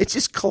 It's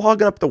just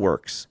clogging up the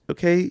works.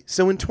 Okay?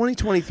 So in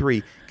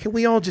 2023, can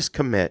we all just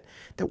commit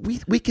that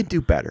we can do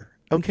better?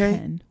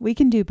 Okay? We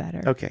can do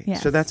better. Okay.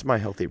 Yes. So that's my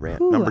healthy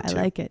rant. Ooh, Number 2.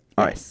 I like it.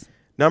 All Yes. right.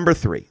 Number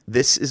 3,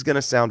 this is going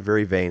to sound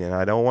very vain, and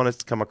I don't want it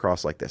to come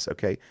across like this,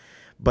 okay?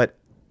 But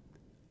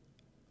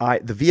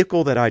the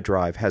vehicle that I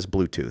drive has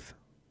Bluetooth,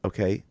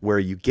 okay, where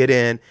you get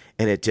in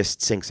and it just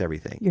syncs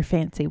everything. You're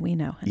fancy, we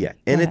know. Honey. Yeah, Go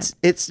and ahead.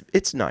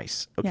 it's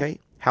nice, okay? Yeah.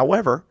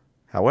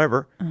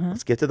 However,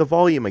 let's get to the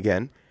volume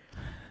again.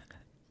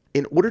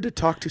 In order to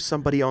talk to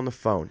somebody on the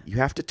phone, you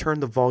have to turn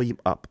the volume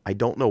up. I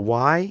don't know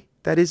why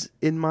that is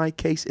in my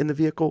case in the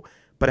vehicle,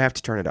 but I have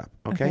to turn it up,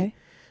 okay?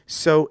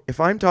 So if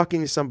I'm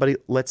talking to somebody,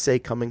 let's say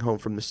coming home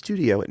from the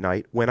studio at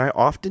night, when I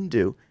often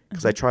do,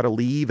 because I try to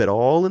leave it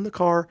all in the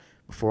car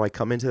before I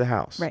come into the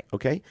house. Right.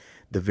 Okay.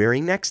 The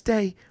very next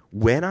day,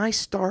 when I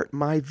start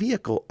my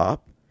vehicle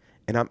up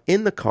and I'm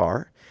in the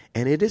car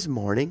and it is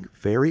morning,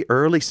 very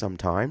early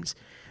sometimes,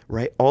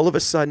 right? All of a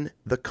sudden,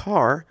 the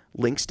car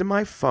links to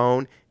my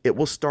phone. It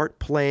will start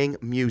playing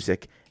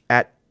music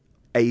at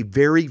a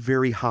very,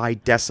 very high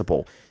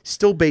decibel,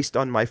 still based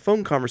on my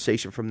phone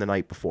conversation from the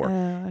night before.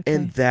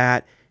 And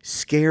that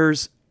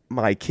scares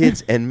my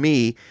kids and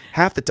me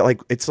half the time.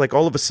 It's like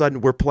all of a sudden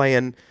we're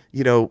playing,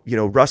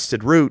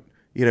 Rusted Root,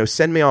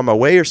 Send Me On My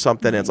Way or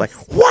something. Nice. And it's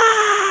like,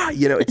 wah!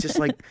 It's just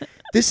like,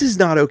 this is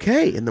not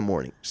okay in the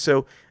morning.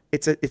 So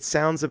it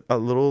sounds a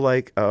little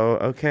like, oh,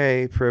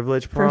 okay,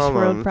 privilege problem. First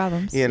world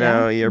problems.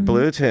 Your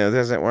Bluetooth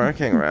isn't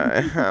working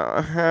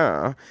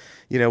right.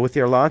 With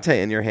your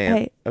latte in your hand.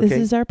 Hey, okay? This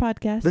is our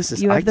podcast.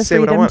 You have the freedom to say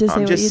what you think.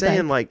 I'm just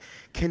saying, like,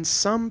 can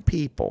some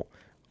people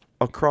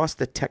across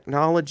the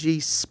technology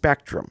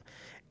spectrum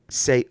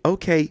say,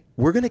 okay,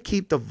 we're going to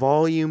keep the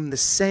volume the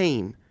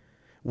same,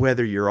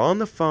 whether you're on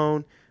the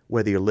phone,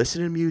 whether you're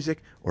listening to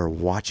music or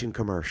watching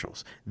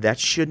commercials. That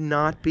should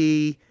not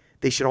be,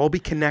 they should all be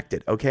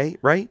connected, okay?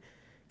 Right?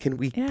 Can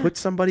we put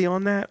somebody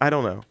on that? I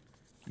don't know.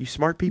 You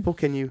smart people,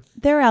 can you?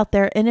 They're out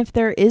there. And if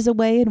there is a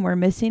way and we're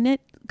missing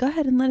it, go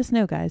ahead and let us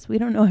know, guys. We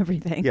don't know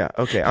everything. Yeah,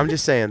 okay. I'm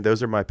just saying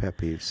those are my pet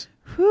peeves.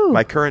 Whew.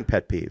 My current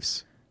pet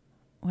peeves.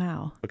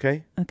 Wow.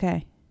 Okay?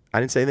 Okay. I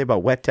didn't say anything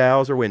about wet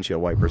towels or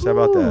windshield wipers. How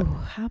about that?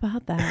 How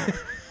about that?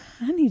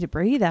 I need to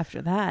breathe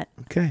after that.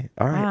 Okay.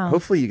 All right. Wow.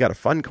 Hopefully you got a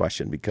fun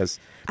question because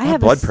my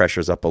blood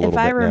pressure's up a little bit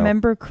now. If I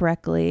remember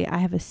correctly, I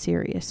have a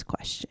serious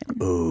question.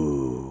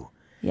 Ooh.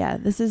 Yeah,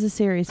 this is a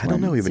serious one. I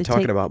don't know. We've been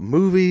talking about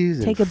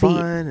movies and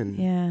fun. And,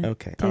 yeah.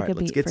 Okay. All right.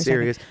 Let's get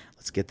serious.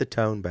 Let's get the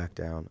tone back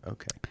down.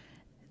 Okay.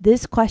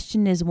 This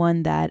question is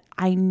one that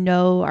I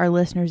know our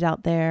listeners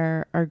out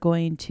there are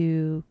going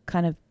to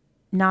kind of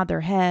nod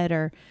their head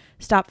or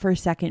stop for a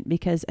second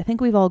because I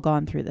think we've all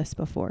gone through this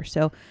before.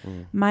 So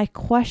my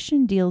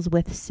question deals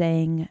with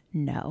saying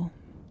no.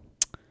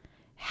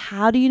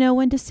 How do you know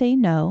when to say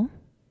no?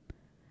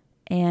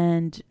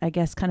 And I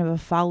guess kind of a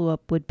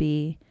follow-up would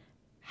be,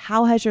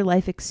 how has your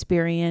life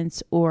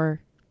experience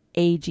or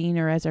aging,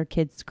 or as our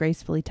kids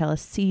gracefully tell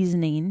us,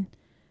 seasoning,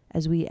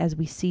 as we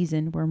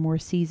season, we're more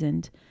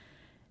seasoned.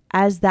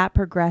 As that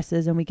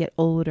progresses and we get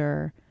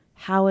older,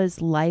 how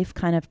has life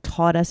kind of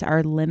taught us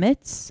our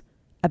limits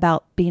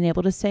about being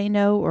able to say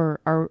no, or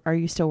are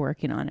you still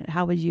working on it?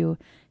 How would you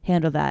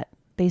handle that?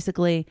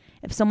 Basically,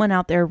 if someone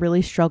out there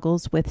really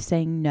struggles with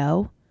saying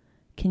no,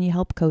 can you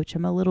help coach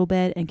them a little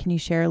bit? And can you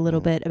share a little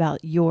bit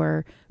about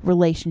your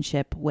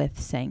relationship with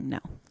saying no?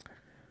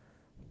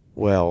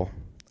 Well,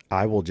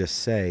 I will just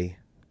say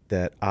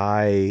that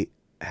I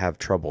have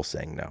trouble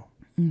saying no.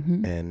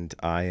 Mm-hmm. And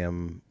I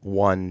am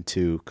one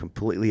to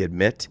completely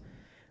admit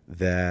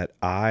that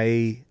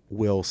I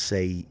will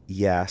say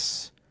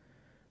yes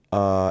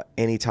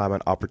anytime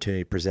an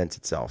opportunity presents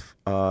itself,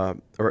 or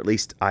at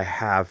least I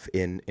have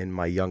in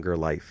my younger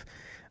life.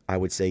 I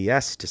would say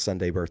yes to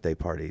Sunday birthday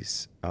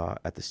parties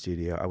at the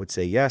studio. I would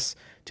say yes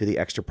to the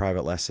extra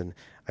private lesson.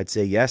 I'd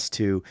say yes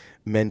to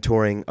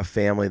mentoring a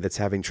family that's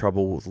having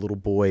trouble with a little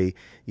boy,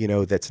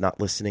 that's not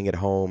listening at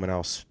home, and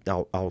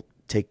I'll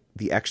take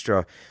the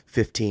extra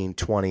 15,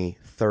 20,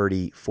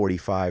 30,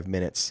 45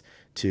 minutes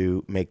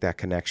to make that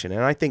connection.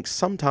 And I think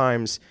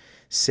sometimes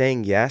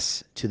saying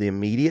yes to the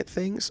immediate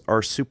things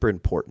are super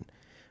important.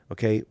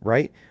 Okay,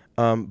 right?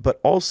 But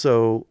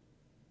also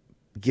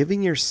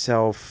giving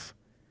yourself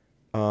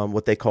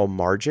what they call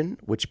margin,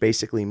 which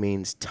basically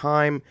means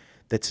time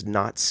that's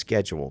not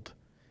scheduled,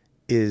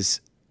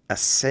 is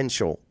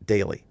essential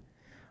daily.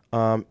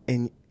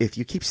 And if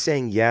you keep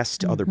saying yes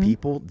to other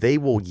people, they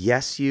will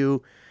yes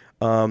you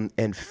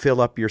and fill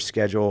up your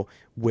schedule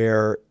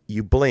where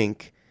you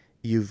blink,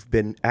 you've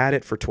been at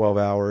it for 12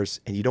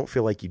 hours and you don't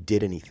feel like you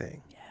did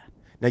anything. Yeah.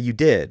 Now you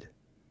did.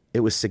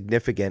 It was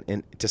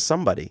significant to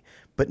somebody,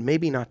 but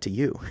maybe not to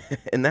you.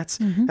 And that's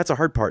a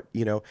hard part,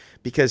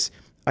 because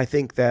I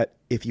think that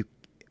if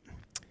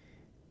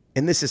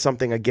and this is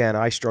something, again,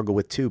 I struggle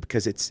with too,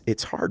 because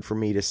it's hard for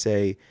me to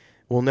say,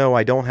 well, no,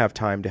 I don't have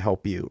time to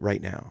help you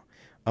right now.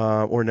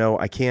 Or no,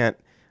 I can't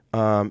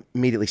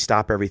immediately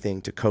stop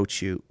everything to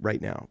coach you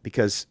right now,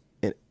 because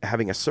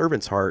having a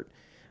servant's heart,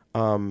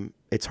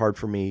 it's hard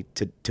for me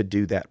to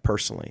do that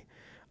personally.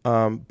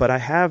 But I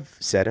have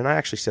said, and I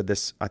actually said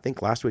this, I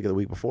think last week or the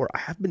week before, I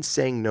have been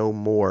saying no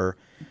more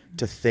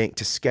to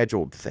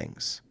scheduled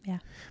things. Yeah.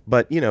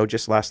 But,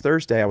 just last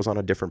Thursday, I was on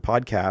a different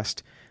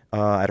podcast.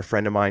 I had a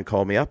friend of mine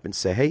call me up and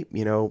say, hey,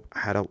 I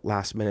had a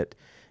last minute,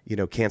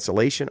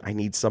 cancellation. I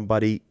need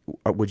somebody.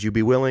 Would you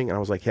be willing? And I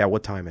was like, yeah,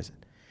 what time is it?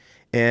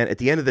 And at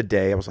the end of the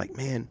day, I was like,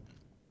 man,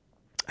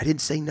 I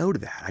didn't say no to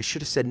that. I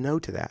should have said no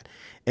to that.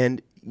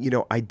 And,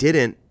 I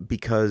didn't,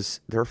 because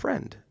they're a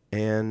friend.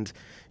 And,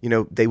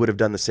 they would have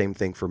done the same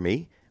thing for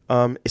me.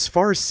 As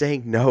far as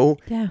saying no,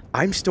 Yeah.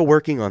 I'm still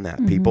working on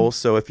that, people.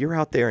 So if you're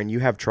out there and you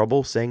have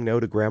trouble saying no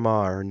to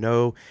grandma, or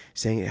no,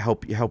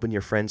 helping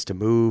your friends to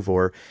move,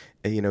 or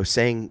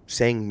saying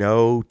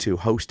no to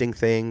hosting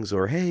things,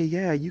 or hey,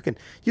 yeah, you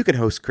can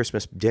host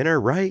Christmas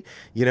dinner, right?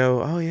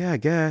 Oh yeah, I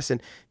guess.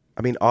 And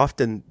I mean,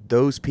 often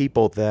those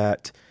people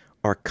that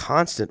are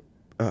constant,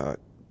 that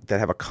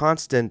have a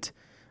constant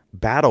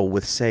battle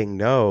with saying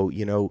no,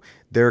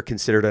 they're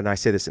considered, and I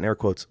say this in air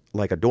quotes,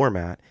 like a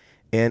doormat.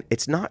 And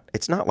it's not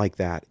like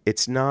that.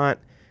 It's not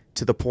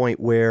to the point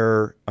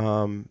where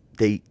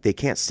they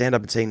can't stand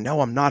up and say,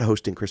 no, I'm not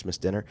hosting Christmas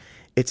dinner.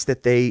 It's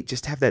that they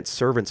just have that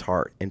servant's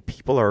heart, and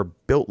people are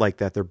built like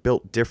that. They're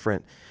built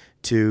different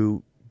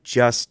to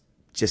just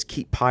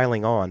keep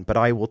piling on. But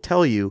I will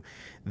tell you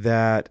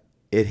that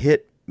it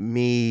hit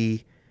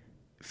me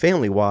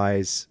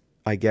family-wise,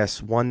 I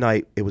guess, one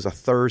night. It was a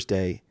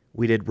Thursday.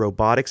 We did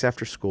robotics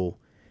after school.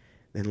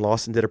 Then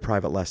Lawson did a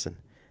private lesson.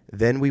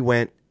 Then we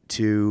went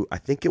to, I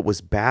think it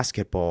was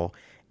basketball,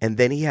 and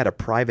then he had a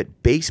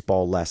private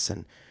baseball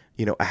lesson,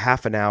 a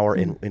half an hour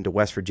into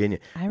West Virginia.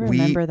 I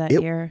remember that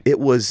year. It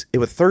was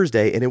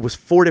Thursday, and it was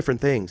 4 different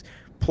things.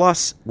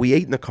 Plus, we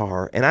ate in the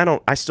car, and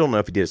I still don't know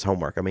if he did his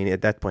homework. I mean,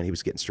 at that point, he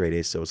was getting straight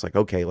A's, so it's like,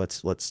 okay,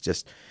 let's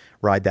just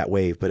ride that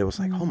wave. But it was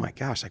like, oh my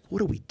gosh, like,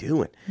 what are we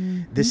doing?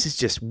 This is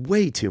just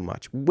way too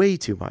much.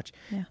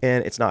 Yeah.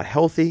 And it's not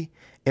healthy.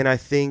 And I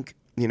think,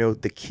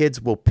 the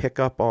kids will pick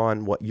up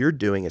on what you're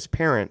doing as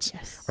parents.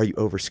 Yes. Are you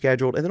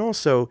overscheduled? And then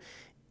also,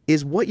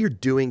 is what you're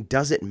doing,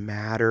 does it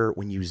matter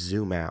when you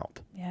zoom out?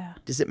 Yeah.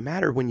 Does it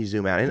matter when you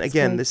zoom out? And That's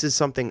again, great. this is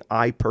something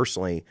I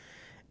personally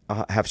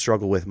have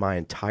struggled with my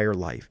entire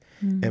life.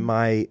 Am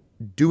I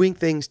doing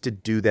things to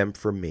do them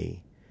for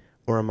me,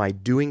 or am I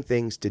doing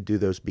things to do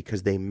those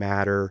because they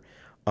matter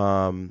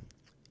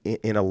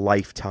in a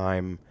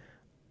lifetime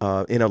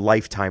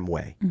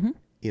way?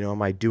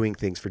 Am I doing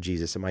things for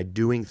Jesus? Am I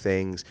doing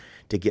things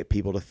to get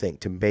people to think,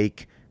 to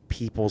make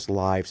people's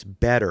lives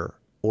better?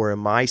 Or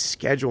am I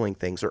scheduling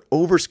things or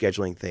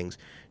overscheduling things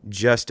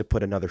just to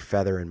put another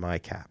feather in my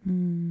cap?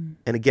 And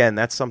again,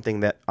 that's something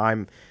that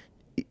I'm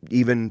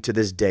even to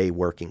this day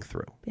working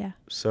through. Yeah.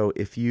 So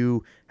if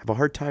you have a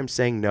hard time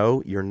saying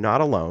no, you're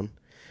not alone,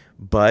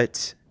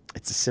 but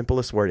it's the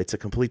simplest word. It's a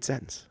complete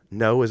sentence.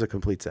 No is a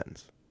complete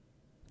sentence.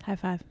 High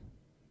five.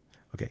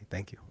 Okay,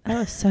 thank you. That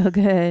was so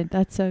good.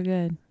 That's so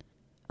good.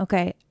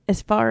 Okay,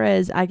 as far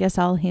as, I guess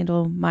I'll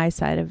handle my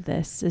side of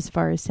this, as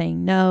far as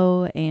saying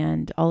no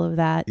and all of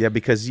that. Yeah,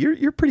 because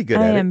you're pretty good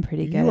at it. I am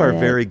pretty good at it. You are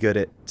very good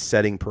at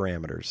setting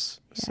parameters.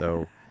 Yeah.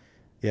 So,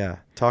 yeah,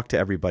 talk to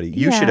everybody.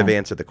 You should have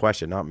answered the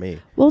question, not me.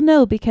 Well,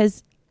 no,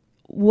 because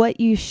what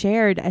you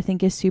shared, I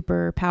think, is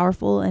super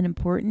powerful and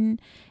important.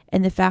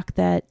 And the fact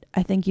that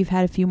I think you've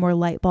had a few more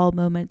light bulb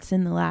moments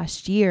in the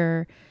last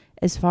year,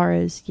 as far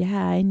as,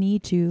 I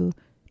need to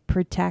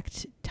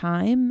protect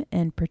time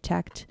and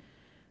protect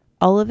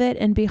all of it.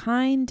 And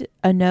behind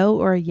a no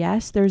or a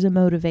yes, there's a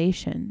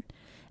motivation.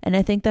 And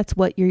I think that's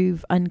what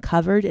you've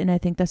uncovered. And I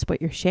think that's what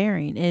you're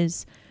sharing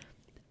is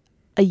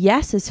a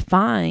yes is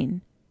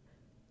fine.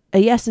 A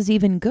yes is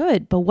even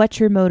good, but what's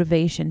your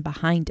motivation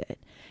behind it?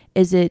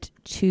 Is it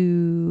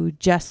to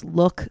just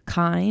look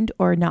kind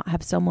or not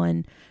have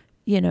someone,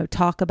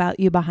 talk about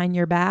you behind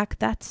your back?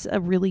 That's a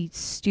really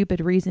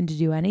stupid reason to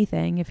do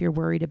anything if you're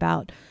worried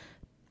about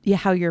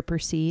how you're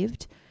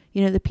perceived.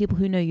 The people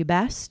who know you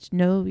best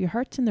know your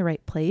heart's in the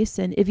right place.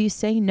 And if you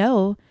say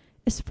no,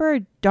 it's for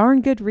a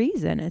darn good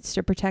reason. It's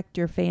to protect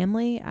your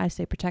family. I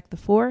say protect the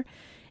four.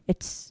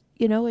 It's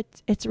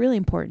really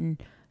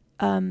important.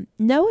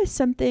 No is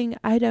something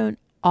I don't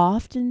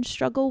often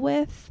struggle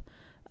with,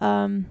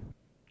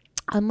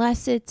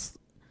 unless it's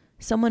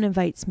someone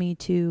invites me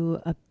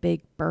to a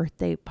big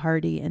birthday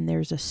party and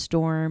there's a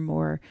storm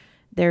or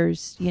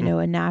there's,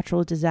 a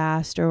natural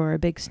disaster or a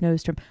big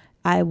snowstorm.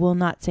 I will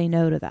not say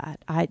no to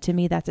that. To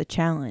me, that's a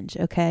challenge.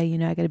 Okay.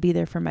 I got to be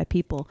there for my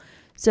people.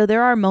 So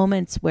there are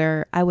moments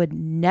where I would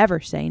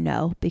never say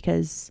no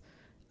because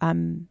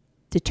I'm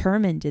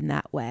determined in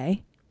that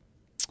way.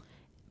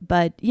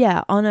 But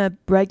yeah, on a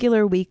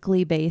regular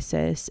weekly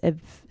basis,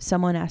 if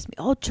someone asks me,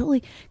 oh,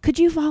 Julie, could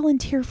you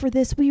volunteer for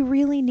this? We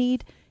really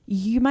need,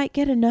 you might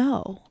get a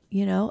no.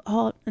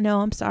 oh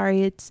no, I'm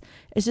sorry, it's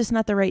just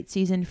not the right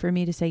season for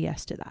me to say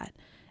yes to that.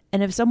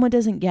 And if someone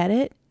doesn't get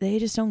it, they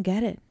just don't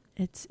get it.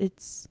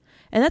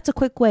 And that's a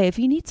quick way. If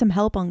you need some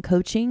help on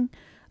coaching,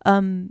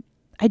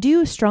 I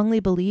do strongly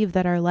believe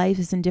that our life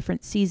is in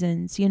different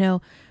seasons.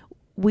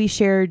 We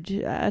shared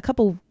a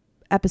couple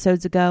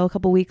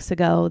weeks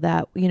ago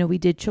that, we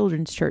did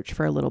children's church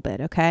for a little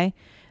bit. Okay.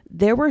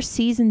 There were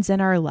seasons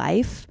in our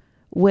life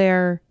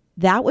where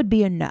that would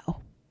be a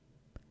no.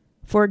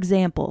 For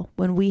example,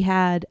 when we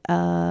had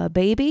a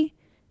baby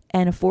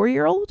and a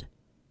 4-year-old,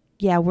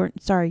 we're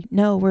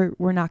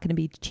not going to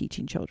be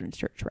teaching children's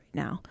church right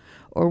now,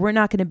 or we're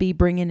not going to be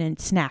bringing in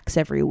snacks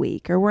every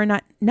week, or we're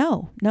not in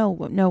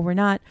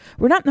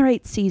the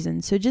right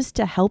season. So just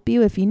to help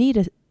you, if you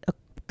need a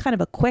kind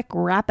of a quick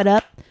wrap it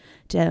up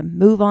to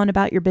move on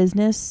about your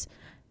business,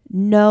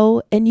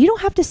 no, and you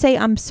don't have to say,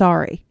 I'm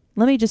sorry.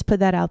 Let me just put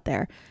that out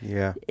there.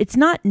 Yeah. It's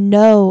not,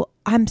 no,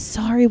 I'm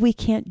sorry, we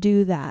can't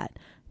do that.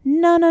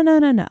 No.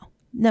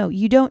 No,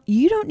 you don't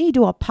need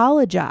to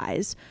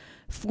apologize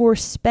for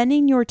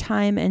spending your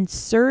time and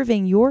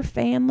serving your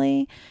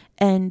family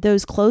and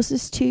those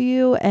closest to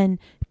you. And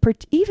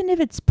even if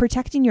it's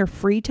protecting your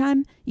free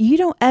time, you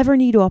don't ever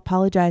need to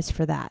apologize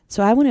for that.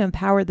 So I want to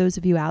empower those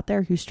of you out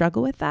there who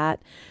struggle with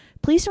that.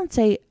 Please don't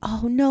say,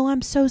 oh no,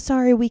 I'm so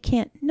sorry, we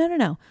can't.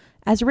 No.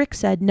 As Rick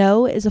said,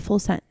 no is a full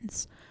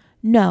sentence.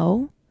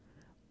 No,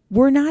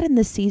 we're not in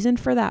the season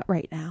for that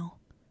right now.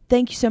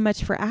 Thank you so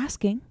much for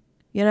asking,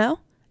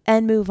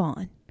 and move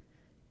on.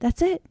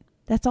 That's it.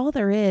 That's all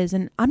there is.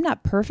 And I'm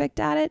not perfect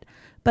at it,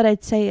 but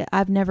I'd say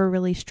I've never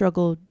really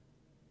struggled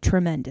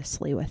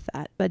tremendously with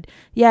that. But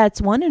yeah,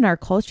 it's one in our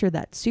culture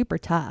that's super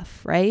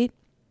tough, right?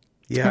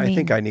 Yeah, I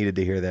think I needed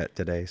to hear that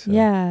today. So.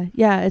 Yeah.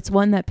 It's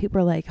one that people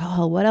are like,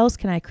 oh, what else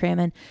can I cram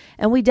in?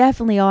 And we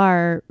definitely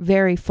are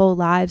very full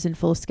lives and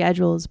full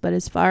schedules. But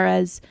as far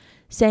as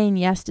saying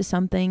yes to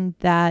something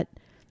that,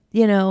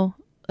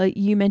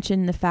 you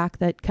mentioned the fact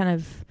that kind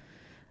of,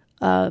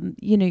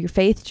 your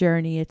faith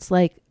journey, it's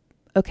like,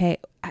 okay,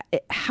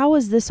 how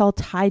is this all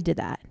tied to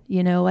that?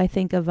 I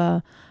think of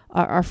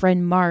our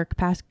friend Mark,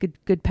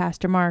 good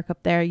Pastor Mark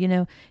up there.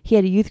 He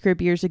had a youth group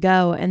years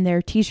ago, and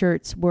their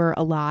T-shirts were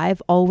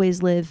alive,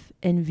 always live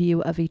in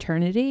view of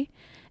eternity.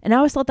 And I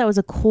always thought that was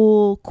a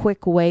cool,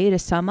 quick way to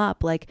sum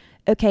up. Like,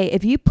 okay,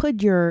 if you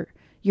put your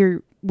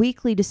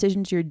weekly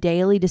decisions, your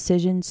daily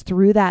decisions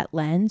through that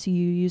lens, you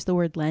used the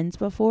word lens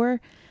before,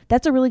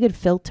 that's a really good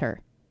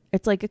filter.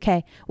 It's like,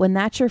 okay, when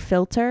that's your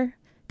filter,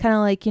 kind of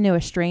like,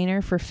 a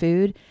strainer for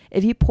food,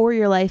 if you pour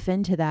your life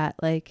into that,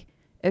 like,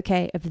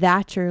 okay, if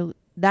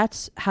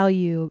that's how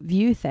you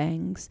view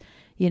things,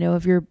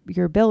 if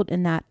you're built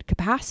in that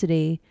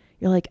capacity,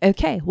 you're like,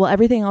 okay, well,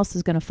 everything else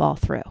is going to fall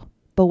through.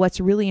 But what's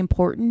really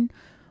important,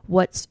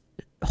 what's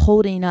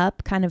holding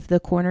up kind of the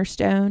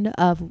cornerstone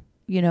of,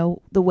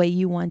 the way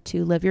you want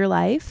to live your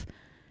life,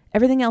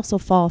 everything else will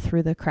fall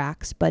through the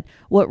cracks. But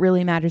what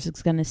really matters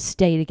is going to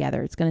stay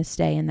together. It's going to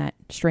stay in that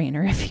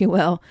strainer, if you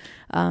will.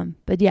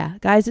 But yeah,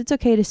 guys, it's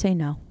okay to say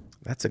no.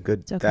 That's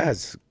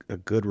that's a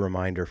good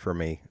reminder for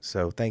me.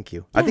 So thank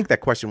you. Yeah. I think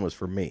that question was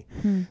for me.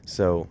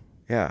 So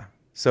yeah.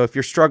 So if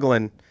you're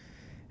struggling,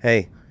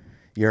 hey,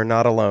 you're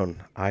not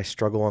alone. I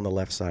struggle on the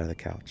left side of the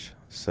couch.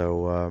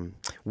 So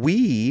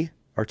we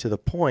are to the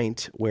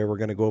point where we're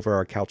going to go over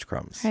our couch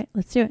crumbs. All right,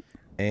 let's do it.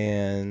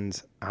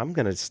 And I'm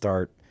going to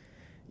start,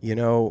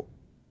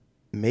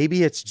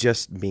 maybe it's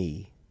just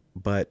me,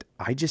 but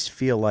I just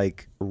feel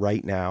like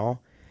right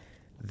now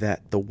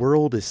that the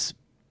world is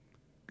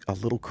a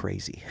little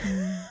crazy.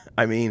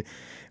 I mean,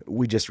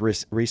 we just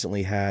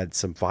recently had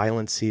some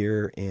violence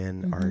here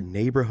in our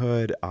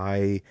neighborhood.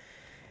 I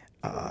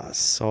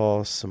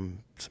saw some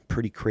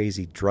pretty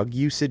crazy drug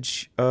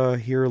usage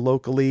here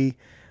locally.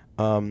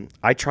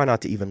 I try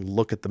not to even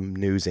look at the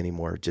news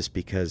anymore just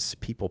because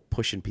people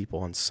pushing people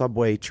on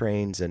subway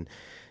trains and,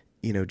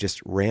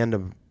 just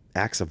random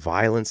acts of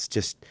violence,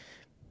 just,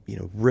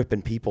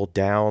 ripping people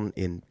down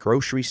in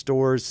grocery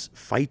stores,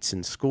 fights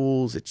in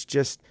schools. It's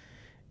just,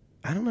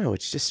 I don't know.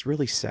 It's just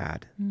really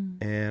sad.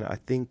 And I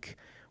think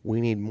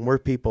we need more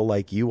people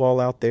like you all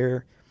out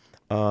there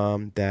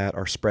that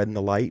are spreading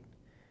the light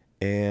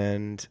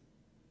and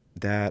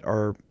that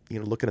are,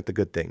 looking at the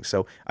good things.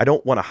 So I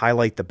don't want to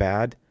highlight the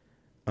bad.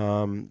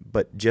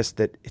 But just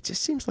that it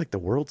just seems like the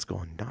world's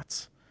going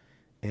nuts.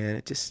 And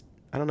it just,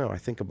 I don't know. I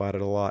think about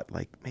it a lot.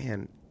 Like,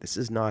 man, this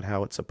is not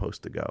how it's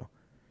supposed to go.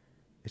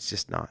 It's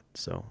just not.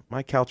 So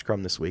my couch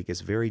crumb this week is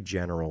very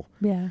general.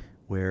 Yeah.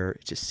 Where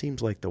it just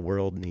seems like the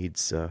world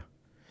needs a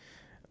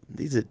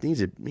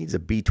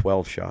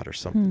B12 shot or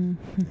something.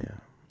 Yeah.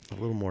 A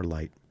little more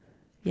light.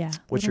 Yeah.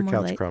 What's your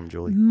couch crumb,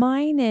 Julie?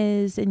 Mine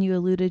is, and you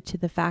alluded to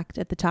the fact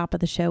at the top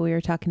of the show, we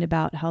were talking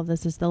about how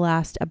this is the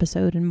last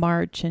episode in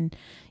March and,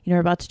 we're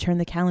about to turn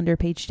the calendar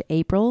page to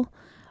April.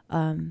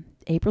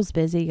 April's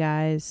busy,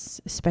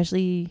 guys,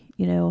 especially,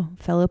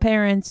 fellow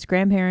parents,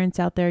 grandparents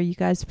out there. You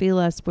guys feel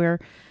us. We're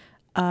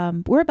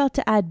about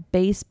to add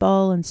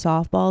baseball and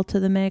softball to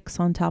the mix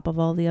on top of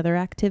all the other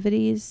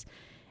activities.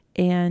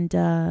 And,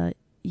 as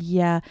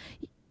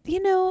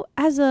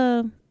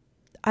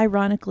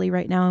ironically,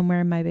 right now I'm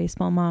wearing my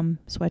baseball mom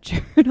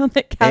sweatshirt on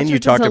the couch. And you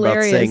which is talked about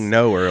hilarious. saying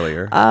no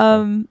earlier.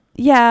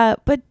 Yeah,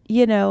 but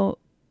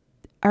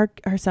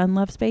our son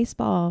loves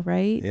baseball,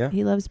 right? Yeah.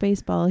 He loves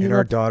baseball. And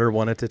our daughter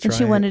wanted to try. And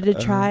she wanted to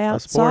try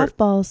out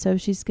softball, so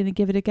she's going to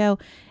give it a go.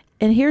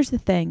 And here's the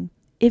thing: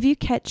 if you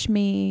catch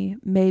me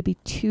maybe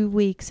 2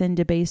 weeks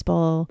into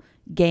baseball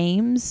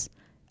games,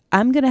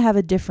 I'm going to have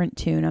a different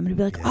tune. I'm going to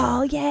be like,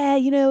 oh, yeah,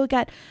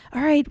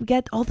 we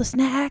got all the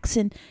snacks.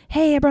 And,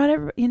 hey, I brought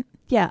everybody.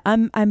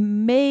 I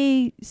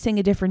may sing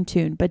a different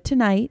tune. But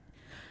tonight,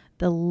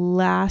 the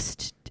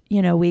last,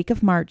 week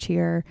of March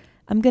here,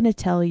 I'm going to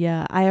tell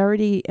you, I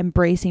already am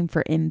bracing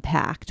for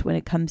impact when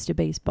it comes to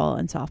baseball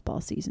and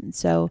softball season.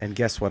 So, and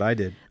guess what I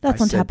did? That's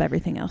on top of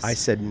everything else. I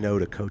said no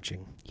to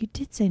coaching. You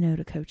did say no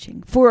to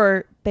coaching.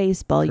 For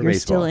baseball, you're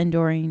baseball.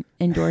 Still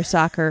indoor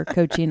soccer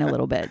coaching a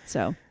little bit.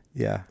 So,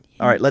 yeah.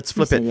 All right, let's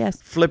flip it. Yes.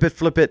 Flip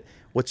it.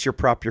 What's your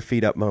prop your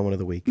feet up moment of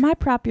the week? My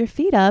prop your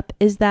feet up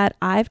is that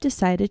I've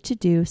decided to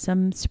do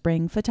some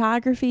spring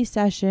photography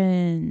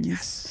sessions.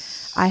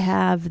 Yes. I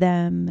have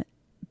them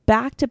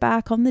back to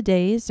back on the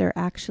days. They're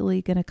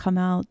actually going to come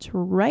out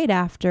right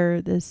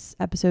after this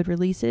episode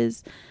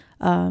releases.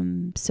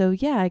 So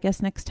yeah, I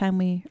guess next time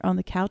we are on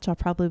the couch, I'll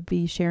probably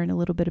be sharing a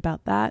little bit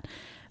about that.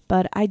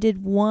 But I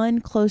did one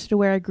closer to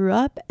where I grew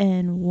up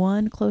and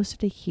one closer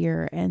to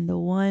here. And the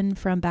one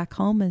from back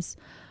home is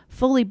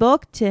fully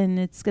booked, and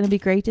it's going to be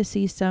great to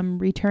see some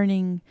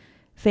returning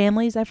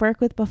families I've worked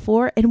with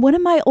before. And one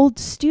of my old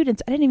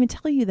students, I didn't even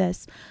tell you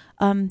this.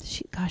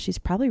 She's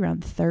probably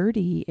around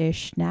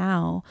 30-ish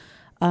now.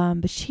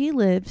 But she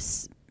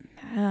lives,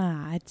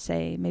 I'd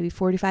say maybe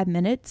 45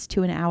 minutes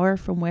to an hour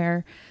from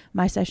where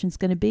my session's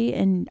going to be.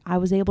 And I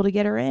was able to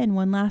get her in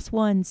one last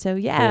one. So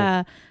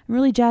yeah, cool. I'm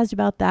really jazzed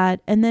about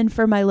that. And then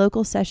for my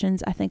local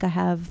sessions, I think I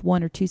have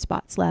 1 or 2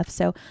 spots left.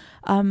 So,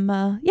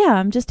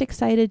 I'm just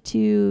excited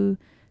to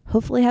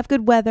hopefully have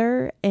good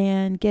weather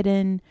and get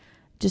in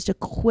just a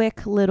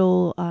quick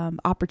little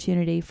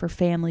opportunity for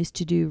families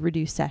to do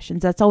reduced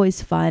sessions. That's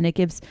always fun. It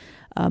gives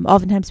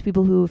oftentimes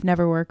people who have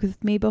never worked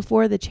with me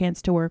before the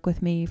chance to work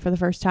with me for the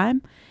first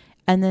time.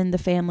 And then the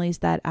families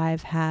that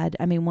I've had,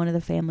 one of the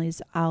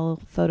families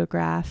I'll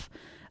photograph,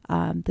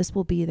 this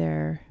will be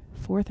their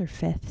 4th or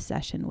 5th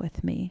session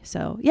with me.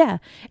 So yeah,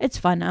 it's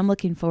fun. I'm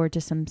looking forward to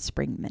some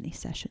spring mini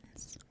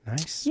sessions.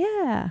 Nice.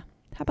 Yeah.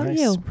 How about nice.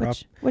 you? Prop.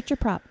 What's your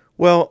prop?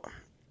 Well,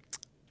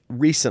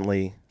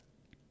 recently,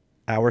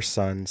 our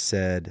son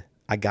said,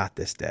 "I got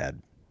this,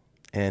 Dad,"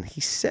 and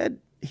he said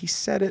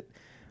it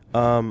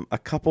a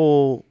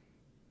couple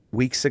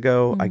weeks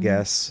ago, I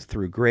guess,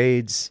 through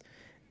grades,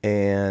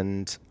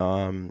 and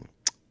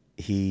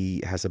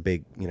he has a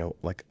big,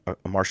 like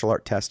a martial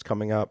art test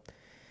coming up,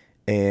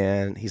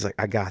 and he's like,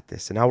 "I got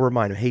this," and I'll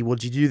remind him, "Hey, well,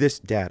 did you do this,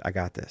 Dad? I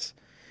got this.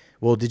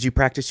 Well, did you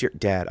practice your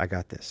Dad? I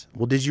got this.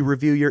 Well, did you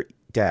review your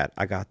Dad?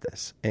 I got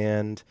this."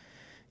 And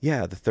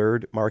yeah, the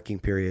 3rd marking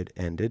period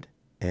ended,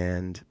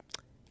 and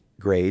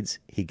grades,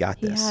 he got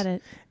this. He had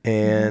it.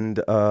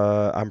 And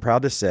I'm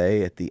proud to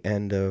say at the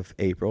end of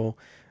April,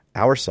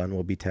 our son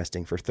will be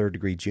testing for 3rd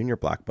degree junior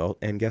black belt.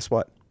 And guess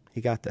what?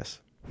 He got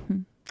this.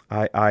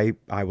 I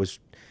was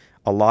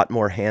a lot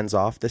more hands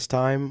off this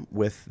time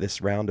with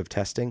this round of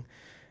testing.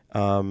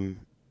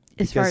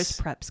 As far as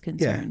prep's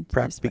concerned. Yeah,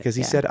 prep, because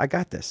he said, "I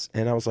got this."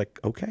 And I was like,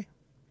 okay,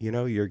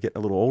 you're getting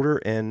a little older,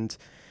 and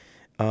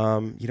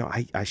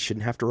I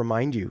shouldn't have to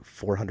remind you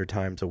 400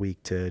 times a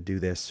week to do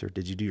this, or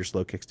did you do your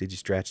slow kicks? Did you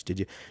stretch? Did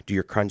you do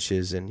your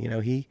crunches? And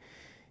he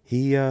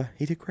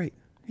did great.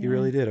 He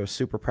really did. I was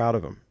super proud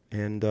of him,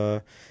 and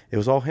it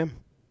was all him.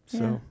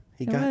 So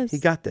he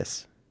got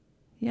this.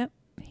 Yep,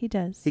 he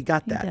does. He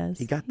got that.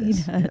 He got this.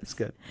 He does. Yeah, it's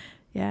good.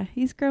 Yeah,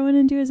 he's growing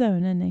into his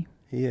own, isn't he?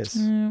 He is.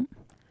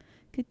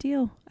 Good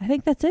deal. I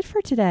think that's it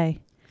for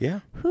today. Yeah.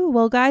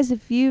 Well, guys,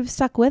 if you've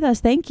stuck with us,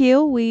 thank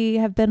you. We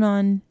have been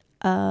on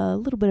a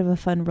little bit of a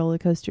fun roller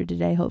coaster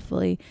today.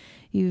 Hopefully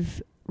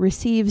you've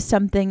received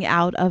something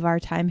out of our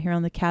time here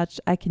on the couch.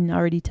 I can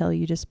already tell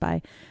you just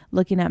by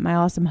looking at my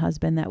awesome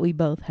husband that we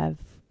both have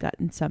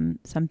gotten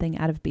something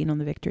out of being on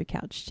the Victory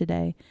Couch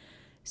today.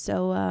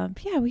 So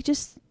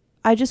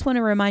I just want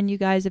to remind you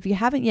guys, if you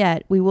haven't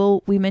yet,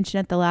 we mentioned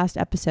at the last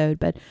episode,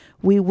 but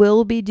we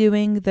will be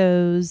doing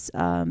those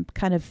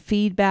kind of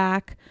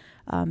feedback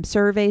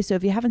surveys. So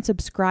if you haven't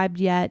subscribed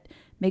yet,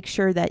 make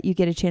sure that you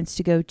get a chance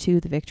to go to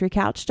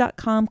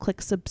thevictorycouch.com,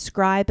 click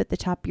subscribe at the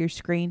top of your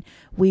screen.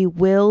 We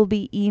will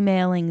be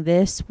emailing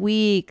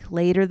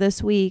later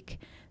this week,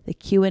 the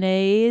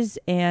Q&As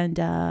and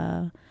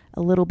a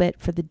little bit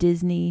for the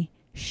Disney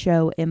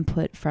show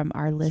input from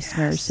our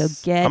listeners. Yes.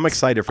 So get I'm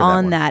excited for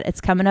on that.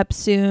 It's coming up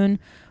soon.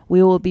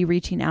 We will be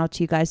reaching out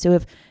to you guys. So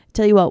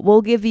tell you what,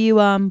 we'll give you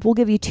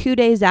 2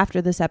 days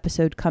after this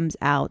episode comes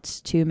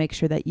out to make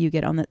sure that you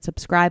get on that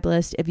subscribe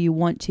list. If you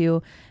want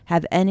to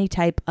have any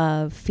type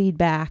of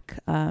feedback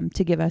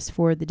to give us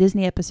for the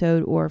Disney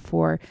episode or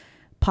for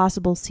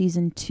possible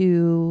season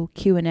 2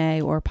 Q&A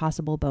or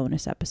possible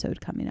bonus episode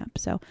coming up.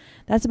 So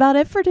that's about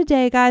it for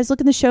today, guys. Look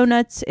in the show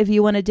notes if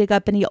you want to dig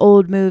up any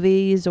old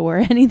movies or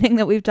anything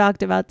that we've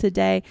talked about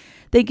today.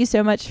 Thank you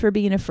so much for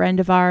being a friend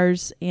of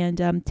ours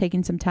and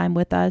taking some time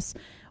with us.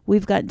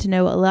 We've gotten to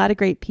know a lot of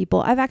great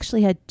people. I've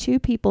actually had 2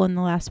 people in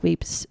the last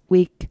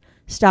week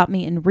stop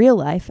me in real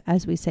life,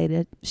 as we say,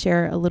 to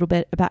share a little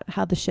bit about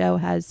how the show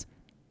has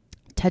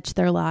touched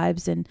their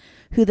lives and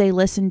who they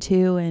listen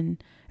to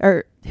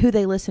or who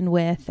they listen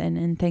with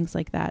and things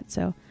like that.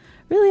 So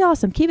really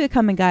awesome. Keep it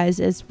coming, guys.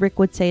 As Rick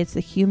would say, it's the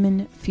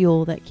human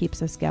fuel that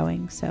keeps us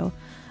going. So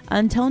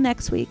until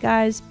next week,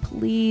 guys,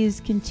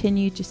 please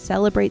continue to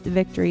celebrate the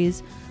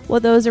victories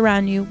with those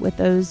around you, with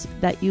those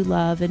that you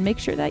love, and make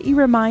sure that you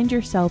remind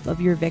yourself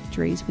of your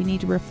victories. We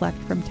need to reflect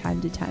from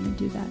time to time and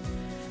do that.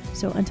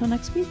 So until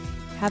next week,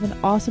 have an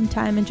awesome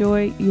time.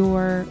 Enjoy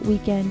your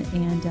weekend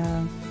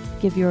and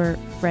give your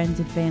friends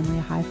and family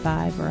a high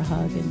five or a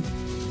hug and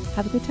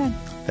have a good time.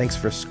 Thanks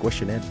for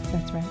squishing in.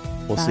 That's right.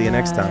 We'll see you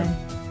next time.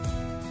 Bye.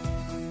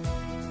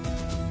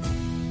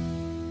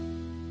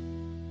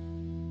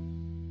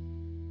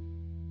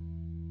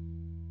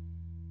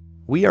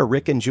 We are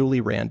Rick and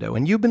Julie Rando,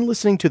 and you've been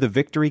listening to the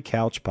Victory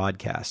Couch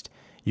podcast.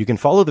 You can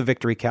follow the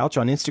Victory Couch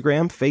on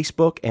Instagram,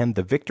 Facebook, and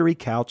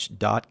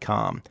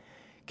thevictorycouch.com.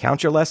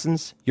 Count your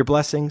lessons, your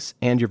blessings,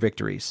 and your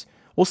victories.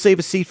 We'll save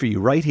a seat for you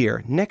right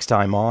here next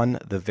time on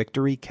the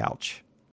Victory Couch.